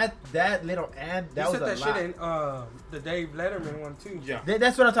 That little and that was a lot. He said that shit in the Dave Letterman one too. yeah.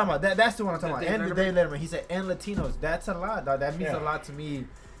 That's what I'm talking about. That's the one I'm talking about. Dave And the Dave Letterman. He said and Latinos. That's a lot, dog. That means a lot to me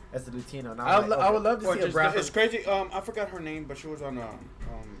as a Latino. And I would love to Or see a just, brown. it's crazy. I forgot her name, but she was on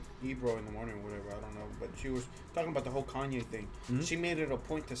Ebro in the morning or whatever. I don't know, but she was talking about the whole Kanye thing. Mm-hmm. She made it a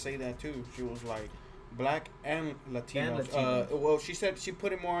point to say that too. She was like, black and Latinos. And Latinos. Well, she said she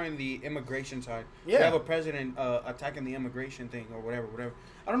put it more in the immigration side. Yeah. We have a president attacking the immigration thing or whatever.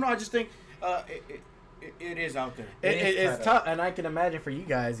 I don't know. I just think it is out there. It's tough, and I can imagine for you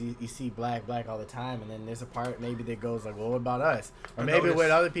guys, you see black all the time, and then there's a part maybe that goes like, well, what about us? Or maybe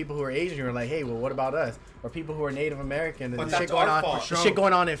with other people who are Asian, you're like, hey, well, what about us? Or people who are Native American, and shit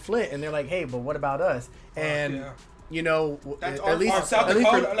going on in Flint, and they're like, hey, but what about us? And you know, at least South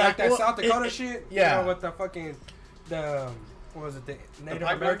Dakota, like that South Dakota shit. Yeah, you know, with the fucking what was it, the Native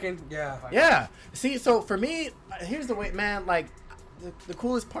American? Yeah. Yeah. See, so for me, here's the way, man. Like, the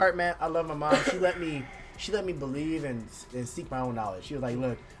coolest part, man. I love my mom. She let me believe and seek my own knowledge. She was like,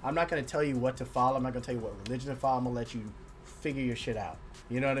 look, I'm not gonna tell you what to follow. I'm not gonna tell you what religion to follow. I'm gonna let you figure your shit out.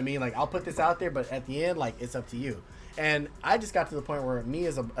 You know what I mean? Like, I'll put this out there, but at the end, like, it's up to you. And I just got to the point where me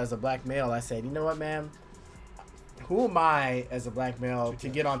as a black male, I said, you know what, man? Who am I as a black male to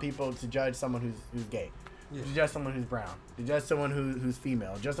get on people to judge someone who's gay? Yeah. To judge someone who's brown, to judge someone who's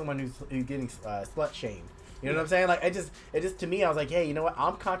female, just someone who's getting slut shamed. You know what I'm saying? Like, it just to me, I was like, hey, you know what?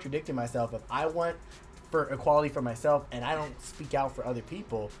 I'm contradicting myself. If I want for equality for myself and I don't speak out for other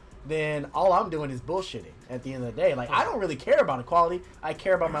people, then all I'm doing is bullshitting at the end of the day. Like, I don't really care about equality. I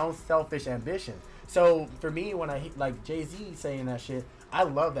care about my own selfish ambition. So for me, when I like Jay-Z saying that shit, I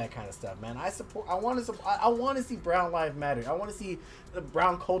love that kind of stuff, man. I want to see brown lives matter. I want to see the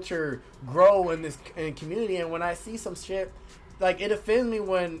brown culture grow in this community. And when I see some shit like it offends me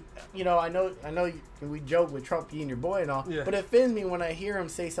when I know we joke with Trump being your boy and all, but it offends me when I hear him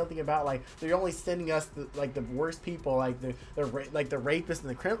say something about like they're only sending us the worst people, like the rapists and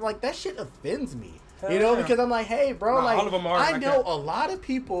the criminals. Like that shit offends me, because I'm like, hey, bro, like all of them I like know that. a lot of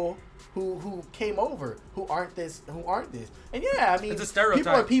people who came over who aren't this, and yeah, I mean, it's a stereotype.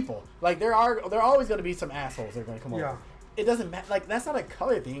 People are people. Like there are always going to be some assholes that are going to come over. It doesn't matter. Like that's not a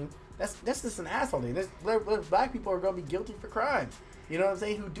color thing. That's just an asshole thing. There's black people are gonna be guilty for crimes. You know what I'm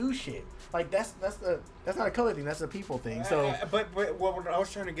saying? Who do shit. Like that's not a color thing. That's a people thing. So, but what I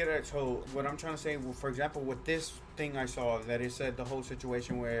was trying to get at. So what I'm trying to say, well, for example, with this thing I saw that it said the whole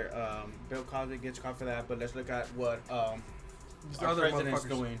situation where Bill Cosby gets caught for that. But let's look at what our president's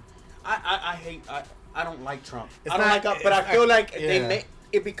doing. I don't like Trump. I don't like, but I feel like they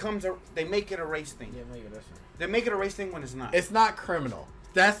make it a race thing. Yeah, make it a race thing. They make it a race thing when it's not. It's not criminal.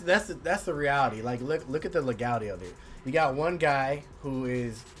 That's the reality. Like look at the legality of it. You got one guy who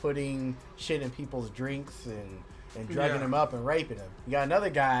is putting shit in people's drinks and drugging them up and raping them. You got another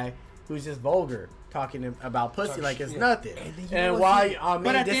guy who's just vulgar, talking about pussy like it's nothing. And why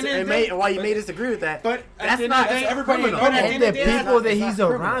you may disagree with that? But that's not everybody. And the people that he's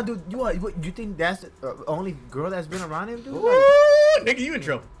around, dude. You think that's the only girl that's been around him, dude? Nigga, you in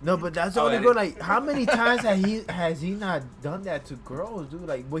trouble. No, but that's the only girl. Like, how many times has he not done that to girls, dude?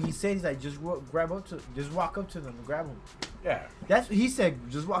 Like, what he said is like, just walk up to them and grab them. Yeah, that's he said.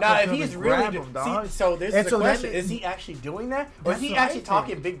 Just walk up to them and grab them, dog. So this is the question: is he actually doing that, or is he actually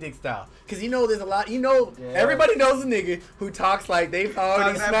talking big dick style? Because there's a lot. Everybody knows a nigga who talks like they've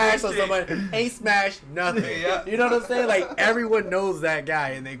already smashed on somebody, ain't smashed nothing. You know what I'm saying? Like everyone knows that guy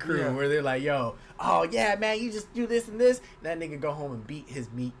in their crew where they're like, yo. Oh yeah, man! You just do this and this. And that nigga go home and beat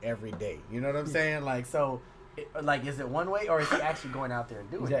his meat every day. You know what I'm saying? Like so, is it one way or is he actually going out there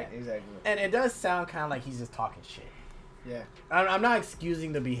and doing that? Exactly. And it does sound kind of like he's just talking shit. Yeah. I'm not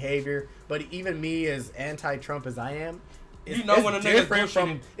excusing the behavior, but even me as anti-Trump as I am, when a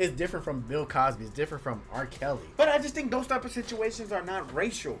nigga's it's different from Bill Cosby. It's different from R. Kelly. But I just think those type of situations are not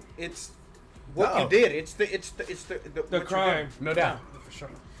racial. It's what you did. It's the crime. No doubt. For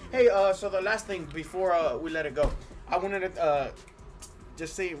sure. Hey, so the last thing before we let it go, I wanted to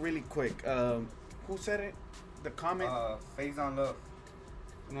just say it really quick. Who said it? The comment? Phase on Love.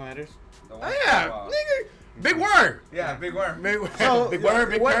 No, that is. Nigga. Big Worm. Yeah, Big Worm. Big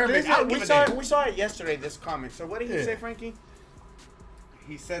Worm. We saw it yesterday, this comment. So what did he say, Frankie?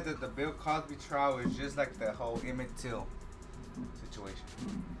 He said that the Bill Cosby trial is just like the whole Emmett Till situation.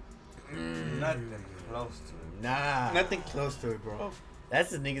 Nothing close to it. Nah. Nothing close to it, bro.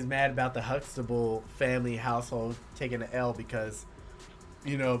 That's the niggas mad about the Huxtable family household taking the L because,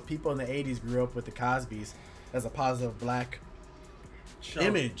 people in the 80s grew up with the Cosbys as a positive black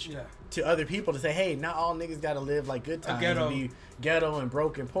image to other people to say, hey, not all niggas got to live like Good Times and be ghetto and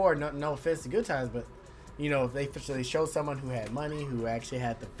broke and poor. No offense to Good Times, but, if they show someone who had money, who actually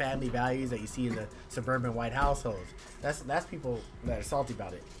had the family values that you see in the suburban white households, that's people that are salty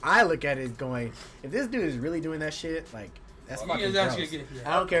about it. I look at it as going, if this dude is really doing that shit, like, that's fucking gross.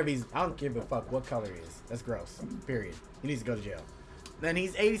 I don't care I don't give a fuck what color he is. That's gross. Period. He needs to go to jail. Then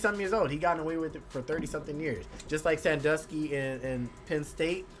he's 80-something years old. He got away with it for 30-something years. Just like Sandusky in Penn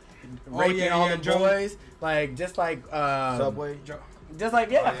State, raping all the boys. Like, just like... Subway. Just like,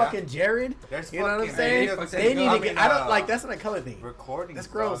 fucking Jared. You know what I'm saying? They need to get... I don't... Like, that's not a color thing. Recording. That's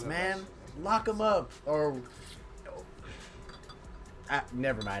gross, man. Lock them up. Or...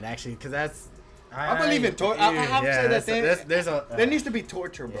 never mind, actually, because that's... I believe in torture. I have to say that there needs to be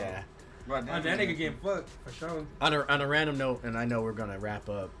torture, bro. Yeah. Right, that nigga getting fucked for sure. On a random note, and I know we're gonna wrap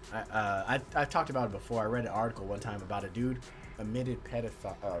up. I talked about it before. I read an article one time about a dude, admitted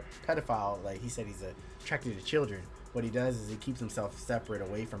pedophile. Like he said, he's attracted to children. What he does is he keeps himself separate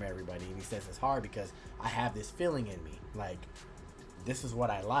away from everybody, and he says it's hard because I have this feeling in me, like this is what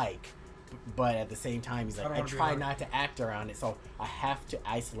I like. But at the same time, he's like, I try not to act around it, so I have to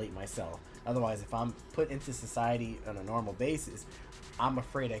isolate myself. Otherwise, if I'm put into society on a normal basis, I'm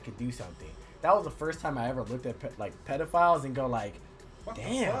afraid I could do something. That was the first time I ever looked at pedophiles and go like,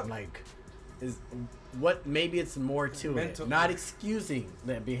 damn, like, maybe it's more to it. Not excusing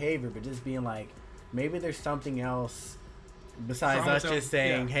that behavior, but just being like, maybe there's something else besides us just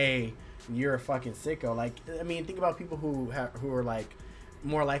saying, hey, you're a fucking sicko. Like, I mean, think about people who are like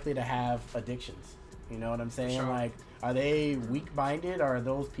more likely to have addictions. You know what I'm saying? Sure. Like, are they weak-minded, or are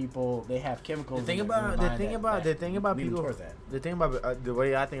those people, they have chemicals? The thing about the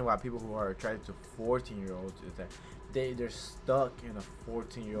way I think about people who are attracted to 14-year-olds is that they're stuck in a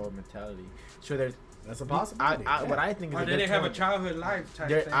 14-year-old mentality. So that's a possibility. What I think is or that they have a childhood life type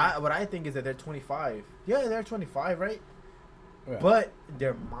thing. What I think is that they're 25. Yeah, they're 25, right? Yeah. But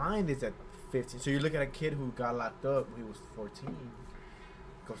their mind is at 15. So you look at a kid who got locked up when he was 14,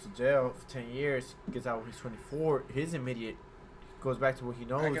 goes to jail for 10 years, gets out when he's 24. His immediate goes back to what he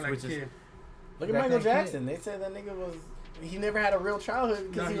knows, Acting like which a is kid. Look at Back Michael in the kid. Jackson. They said that nigga was. He never had a real childhood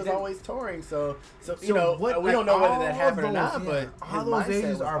because No, he he was didn't. always touring. So So you know, what, we like, don't know whether that all happened or those, not, yeah, but all his those mindset ages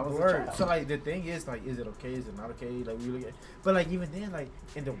was, are I was a blurred. child. So like the thing is like, is it okay? Is it not okay? Like we look at, but like even then, like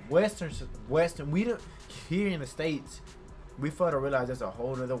in the Western, we don't here in the States, we fail to realize that's a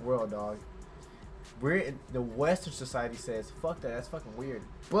whole other world, dog. We're in the Western society says fuck that, that's fucking weird.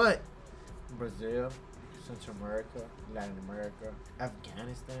 But Brazil, Central America, Latin America,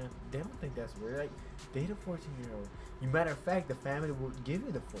 Afghanistan, they don't think that's weird. Like date a 14-year-old. Matter of fact, the family will give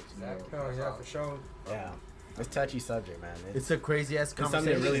you the 14-year-old. Oh yeah, for sure. Yeah, it's a touchy subject, man. It's a crazy ass It's something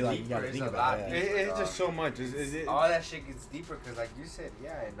conversation. that really like you deeper, gotta it's think a about. lot Yeah. It's just so much. All that shit gets deeper because, like you said,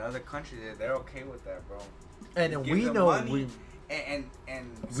 yeah, in other countries they're okay with that, bro. And You then give we them know money, and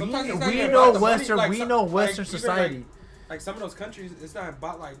Sometimes it's not we even know about the money, Western like, we some- know like, Western even, society. Like some of those countries, it's not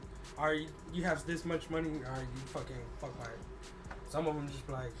about like, you have this much money, or you fucking fuck like. Some of them just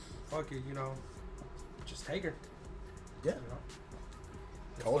be like, fuck it, you know, just take her. Yeah. You know?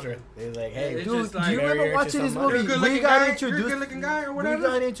 Just Culture. fucking- They're like, hey, It's Dude, just like- do you marry her remember to watching this somebody. movie? You're a We good-looking got guy, you're a introduced. good-looking guy or We whatever.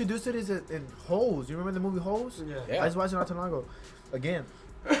 got introduced to this in Holes. You remember the movie Holes? Yeah. Yeah. I was watching it not too long ago. Again,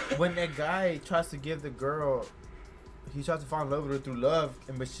 when that guy tries to give the girl, he tries to fall in love with her through love,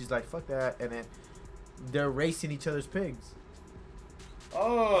 but she's like, "Fuck that," and then they're racing each other's pigs.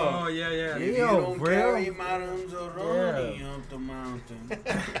 Oh yeah, yeah. Yeah. If you Yo, don't bro. carry mountains or running up the mountain.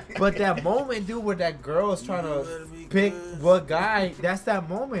 But that moment, dude, where that girl's trying You to better be pick good. what guy, that's that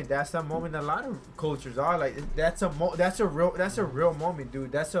moment. That's that moment. A lot of cultures are like, that's a real moment,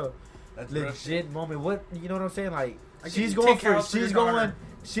 dude. That's a legit moment. What, you know what I'm saying? Like, Like, she's you going take for out for your she's daughter.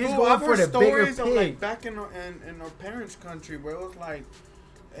 going I've for heard the bigger stories of, like, pig. back in our parents' country, where it was like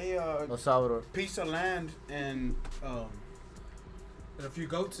a El Salvador. piece of land and And a few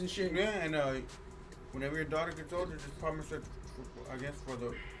goats and shit. yeah, and whenever your daughter gets older, just promise her, I guess for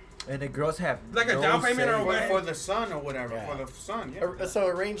the And the girls have Like a no down payment or say. what? for the son or whatever, Yeah. for the son. Yeah, So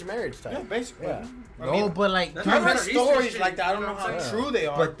arranged marriage type. yeah, basically. Yeah. I No, mean, but like, That's dude, I've heard Eastern stories shit, like that. I don't you know know how what I'm saying? true they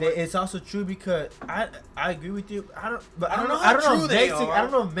are, but it's also true because I agree with you. I don't how know true they if are. I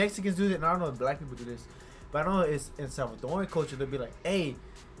don't know if Mexicans do that, and I don't know if black people do this, but I know it's in Salvadoran culture. They'll be like, "Hey,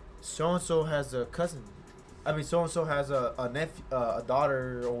 so and so has a cousin. I mean, so and so has a nephew, a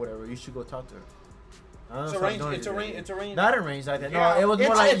daughter or whatever. You should go talk to her." I don't it's know if arranged. Salvadorans It's do that. arranged. It's arranged. Not arranged like that. Yeah. No, it was more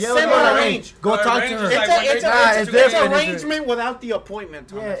It's- like it's it was more similar like, arranged. hey, go talk to Arranged her. is like when It's they- Nah, a it's different. arrangement without the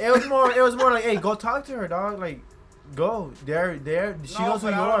appointment. Yeah, Thomas. it was more like, hey, go talk to her, dog. Like, go. There. She knows who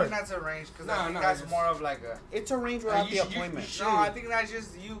you I don't are. think that's arranged because I think No, that's it's- more of like a. It's arranged without you the should- you appointment. should- No, I think that's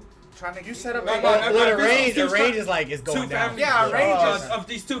just you trying to. You keep set up it- No, a- no, no, But no, arranged two is like it's going two down. families. Yeah, arranged of, is- of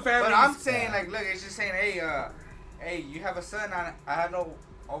these two families. But I'm saying, Yeah. like, look, it's just saying, hey, you have a son. I have no.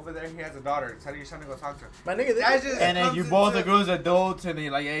 Over there, he has a daughter. Tell your son to go talk to her. My nigga, That's just And then comes you both into- agree as adults, and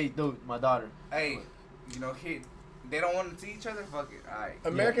then like, hey, dude, my daughter. Hey, you know, they don't want to see each other. Fuck it. All right.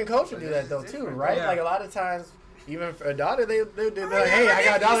 American culture But do this that is though too, different. right? Yeah. Like a lot of times, even for a daughter, they be like, hey, I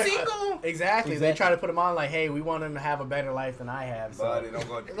got a daughter. Exactly. They try to put them on like, hey, we want them to have a better life than I have. So. But it don't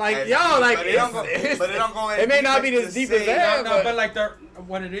go. Like, as yo, deep. like, But it don't go. it's- But it don't go. it may deep not be as as to deep as say that. No, but like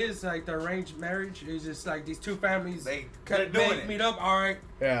what it is, like the arranged marriage is just like these two families They're cut, doing it. meet up. All right,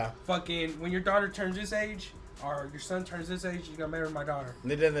 Yeah. fucking when your daughter turns this age or your son turns this age, you gotta marry my daughter.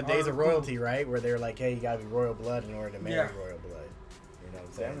 And then the days of Cool. royalty, right? Where they're like, hey, you gotta be royal blood in order to marry Yeah. royal blood. You know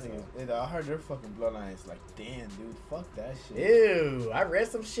what I'm saying? I heard their fucking bloodlines. Like, damn, dude, fuck that So, shit. ew, I read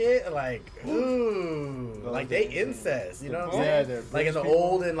some shit like, ooh, like they incest. You know what I'm Yeah, saying? they're Like in the British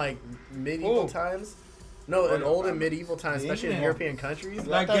old and like medieval Ooh. times. No, in Royal old and family. medieval times, especially in Yeah. European countries.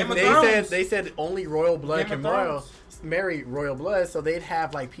 Like Game of they Thrones. said only royal blood Game of can Thrones. marry royal blood, so they'd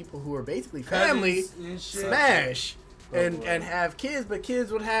have like people who are basically family Cousins and shit. smash Oh, and boy. have kids, but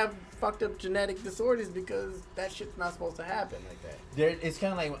kids would have fucked up genetic disorders because that shit's not supposed to happen like that. It's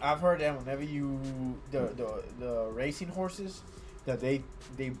kind of like I've heard that whenever the racing horses, that they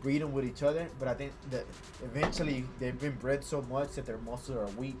breed them with each other, but I think that eventually they've been bred so much that their muscles are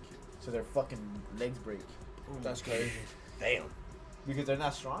weak, so their fucking legs break That's crazy. Damn. because they're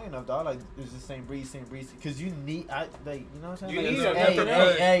not strong enough, dog. Like it's the same breed. Because you need, like, you know what I'm saying? You Like, need hey,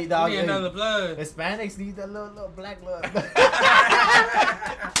 another hey, hey, dog. You need hey. another blood. Hispanics need that little black blood.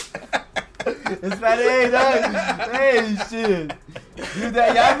 Hispanic, hey, dog. Hey, shit. Dude,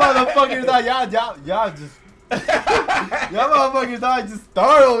 that y'all motherfuckers, dog. Y'all just Y'all motherfuckers dog just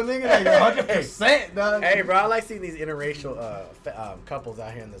startled, nigga. Like 100%, dog. Hey, bro, I like seeing these interracial couples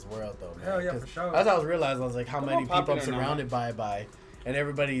out here in this world, though, man. Hell yeah, for sure. That's what I was realizing. I was like, how Come many on, people I'm popular now, surrounded by, and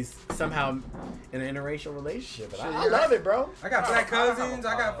everybody's somehow in an interracial relationship. And I Shit, love it, bro. I got black cousins.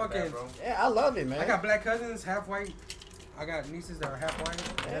 I got fucking. Yeah, I love it, man. I got black cousins, half white. I got nieces that are half white.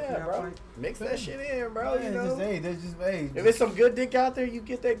 Yeah, half bro. white. Mix that shit in, bro. You know. There's just, hey. If it's some good dick out there, you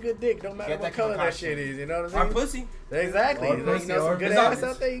get that good dick. No matter Get what that color that concoction. shit is. You know what Or I'm saying? pussy. Exactly. Or You pussy, know, some or good business. ass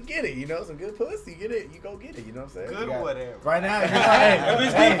out there, you get it. You know, some good pussy, you get it. You go get it. You know what I'm saying? Good or whatever. Right now, If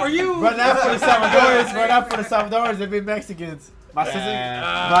it's good for you. Right now for the Salvadorans, right now for the Salvadorans, they be Mexicans. My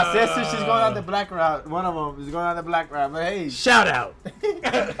sister, she's going on the black route. One of them is going on the black route. But hey, Shout out.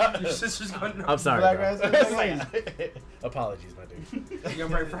 Your sister's going to. I'm sorry, Black bro. rice. Apologies, my dude. You gonna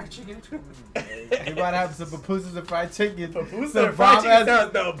bring fried chicken too? you might have some pupusas and fried chicken. Pupusas Some and fried chicken bomb-ass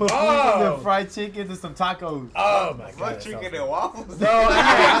sounds the Pupusas bomb. and fried chicken and some tacos. Oh my god. What that chicken sounds and waffles?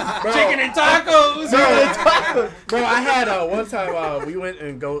 Bro, Chicken and tacos. Bro, I had one time we went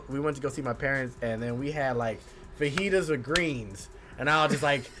to go see my parents, and then we had like fajitas with greens, and I was just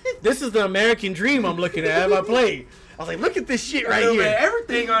like, "This is the American dream I'm looking at my plate." I was like, "Look at this shit right Yo, here. man,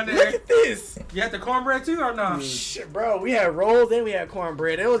 everything on Look there. at this." You had the cornbread too or not? Shit, bro, we had rolls and we had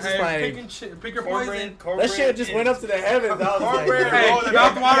cornbread. It was just like Pick your poison. that shit just went up to the heavens. I was Cornbread like, Hey, roll it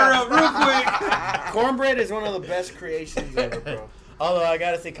mouth up. water up real quick. Cornbread is one of the best creations ever, bro. although I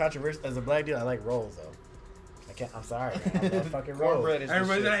gotta say, controversial as a black dude, I like rolls though. I'm sorry, man. I love fucking rolls. Cornbread is the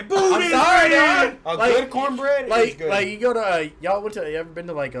Everybody's shit. like, booty. I'm sorry, dog. A Like- good cornbread is Like, good. like you go to y'all went to you ever been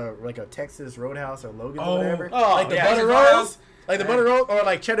to like a Texas Roadhouse or Logan's Oh. or whatever? Oh, Like the yeah. butter Texas rolls, like the butter roll or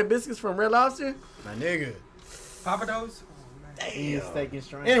like cheddar biscuits from Red Lobster. My nigga. Papados. Eat steak and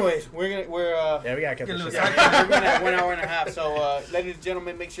shrimp. Anyways, we're Yeah, we gotta cut Get a this little shit out. side- we're gonna have 1 hour and a half. So, ladies and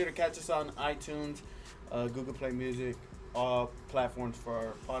gentlemen, make sure to catch us on iTunes, Google Play Music, all platforms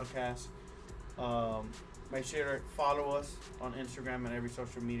for our podcast. Make sure to follow us on Instagram and every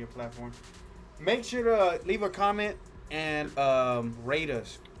social media platform. Make sure to leave a comment and rate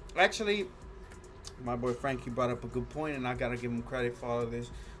us. Actually, my boy Frankie brought up a good point, and I gotta give him credit for all of this.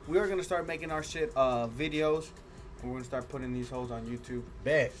 We are gonna start making our shit videos, and we're gonna start putting these hoes on YouTube.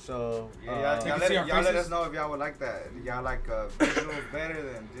 Bet. So Yeah, You y'all can see our let faces. us know if y'all would like that. Y'all like visuals better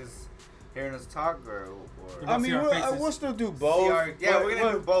than just hearing us talk, or I mean, see our faces. we'll still do see both. our, yeah, we're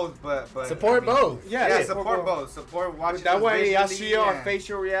gonna do both, but Support I mean, both. Yeah, support both. Support watching. That us way, y'all visually see our and-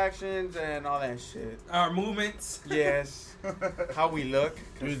 facial reactions and all that shit. Our movements. Yes, how we look.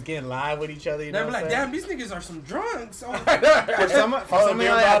 We was getting live with each other. You They're know what like, I'm damn, these niggas are some drunks. Oh, For some of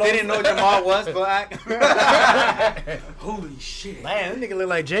y'all that didn't know Jamal was black. holy shit. Man, that nigga look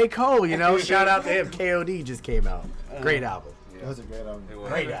like J. Cole. You know, shout out to him. KOD just came out. Great album. It was a great album. It was.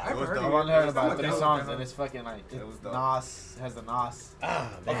 Great I album. haven't heard dope. I've it. only heard It's about not 3 dope, songs, though. and it's fucking like It was dope. Nas has the Nas.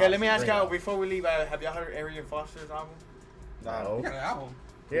 Ah, man, Okay, let me ask great y'all album. before we leave. Have y'all heard Arian Foster's album? He No. got an album.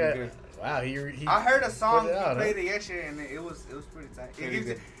 Yeah. Good. Wow. He I heard a song. put it out, He played it yesterday, and it was pretty tight. Pretty It gives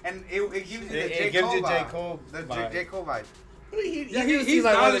good. it, and it gives you the It J. gives Cole you J. vibe. Cole The vibe. J. Cole vibe. Yeah, he's he's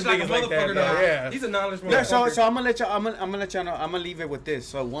like one of knowledge those like a niggas like that. motherfucker. though. though. Yeah. He's a knowledge Yeah, so motherfucker. I'm gonna let y'all. I'm gonna let y'all know. I'm gonna leave it with this.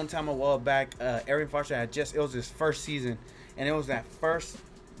 So one time a while back, Arian Foster had it was his first season, and it was that first,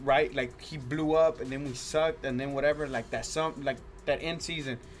 right? Like he blew up, and then we sucked, and then whatever. Like that end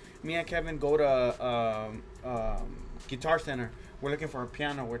season. Me and Kevin go to Guitar Center. We're looking for a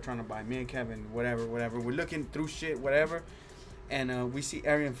piano. We're trying to buy. Me and Kevin, whatever. We're looking through shit, whatever, and we see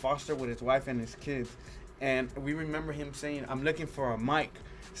Arian Foster with his wife and his kids, and we remember him saying, "I'm looking for a mic."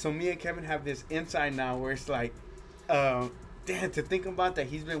 So me and Kevin have this inside now where it's like, damn, to think about that,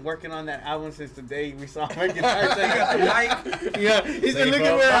 he's been working on that album since the day we saw him at Guitar Center. Yeah, he's been looking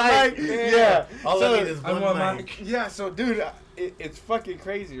for a mic. Yeah. All So- I need is I one want mic. Yeah, so dude, it's fucking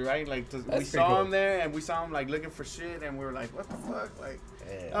crazy, right? Like we pretty saw cool. him there, and we saw him like looking for shit, and we were like, "What the fuck?" Like,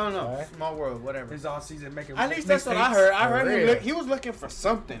 Yeah. I don't know, Alright. small world, whatever. His off season making. At least that's what I mixtapes. heard. I For heard him real. look. He was looking for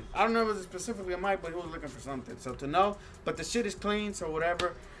something. I don't know if it was specifically a mic, but he was looking for something. So to know, but the shit is clean, so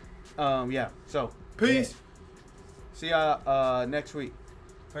whatever. Yeah. So peace. See y'all next week.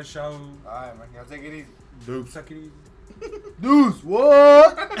 For sure. All right, man. Y'all take it easy. Suck it easy. Deuce,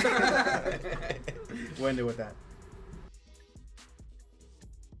 what? We'll end it with that.